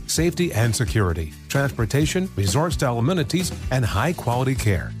meals, safety and security, transportation, resort-style amenities, and high-quality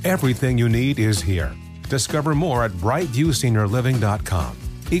care. Everything you need is here. Discover more at brightviewseniorliving.com.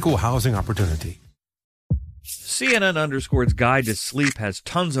 Equal housing opportunity. CNN_'s Guide to Sleep has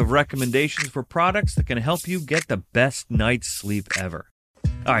tons of recommendations for products that can help you get the best night's sleep ever.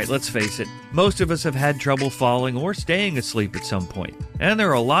 All right, let's face it, most of us have had trouble falling or staying asleep at some point, and there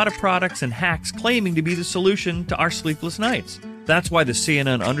are a lot of products and hacks claiming to be the solution to our sleepless nights. That's why the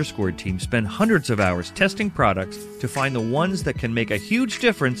CNN_ team spend hundreds of hours testing products to find the ones that can make a huge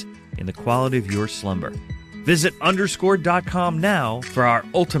difference in the quality of your slumber. Visit underscore.com now for our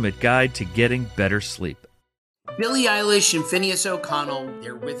ultimate guide to getting better sleep. Billie Eilish and Phineas O'Connell,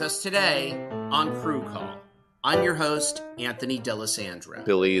 they're with us today on Crew Call. I'm your host, Anthony D'Alessandro.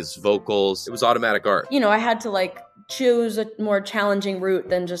 Billie's vocals, it was automatic art. You know, I had to choose a more challenging route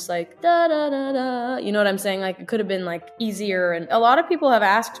than just da da da da. You know what I'm saying? It could have been easier. And a lot of people have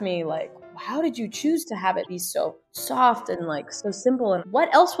asked me how did you choose to have it be so soft and so simple? And what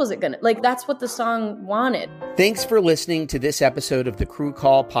else was it gonna that's what the song wanted. Thanks for listening to this episode of the Crew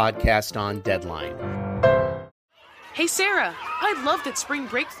Call podcast on Deadline. Hey Sarah, I loved that spring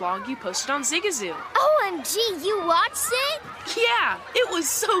break vlog you posted on Zigazoo. OMG, you watched it? Yeah, it was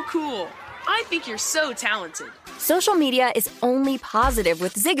so cool. I think you're so talented. Social media is only positive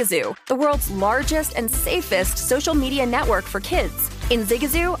with Zigazoo, the world's largest and safest social media network for kids. In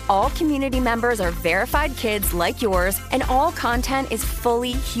Zigazoo, all community members are verified kids like yours, and all content is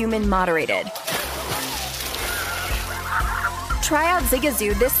fully human moderated. Try out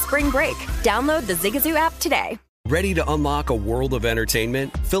Zigazoo this spring break. Download the Zigazoo app today. Ready to unlock a world of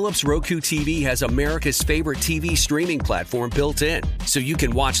entertainment? Philips Roku TV has America's favorite TV streaming platform built in, so you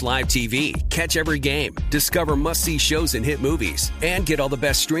can watch live TV, catch every game, discover must-see shows and hit movies, and get all the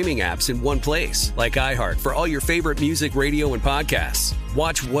best streaming apps in one place, like iHeart for all your favorite music, radio, and podcasts.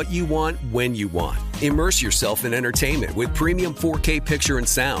 Watch what you want, when you want. Immerse yourself in entertainment with premium 4K picture and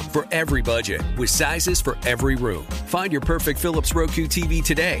sound for every budget, with sizes for every room. Find your perfect Philips Roku TV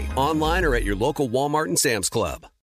today, online or at your local Walmart and Sam's Club.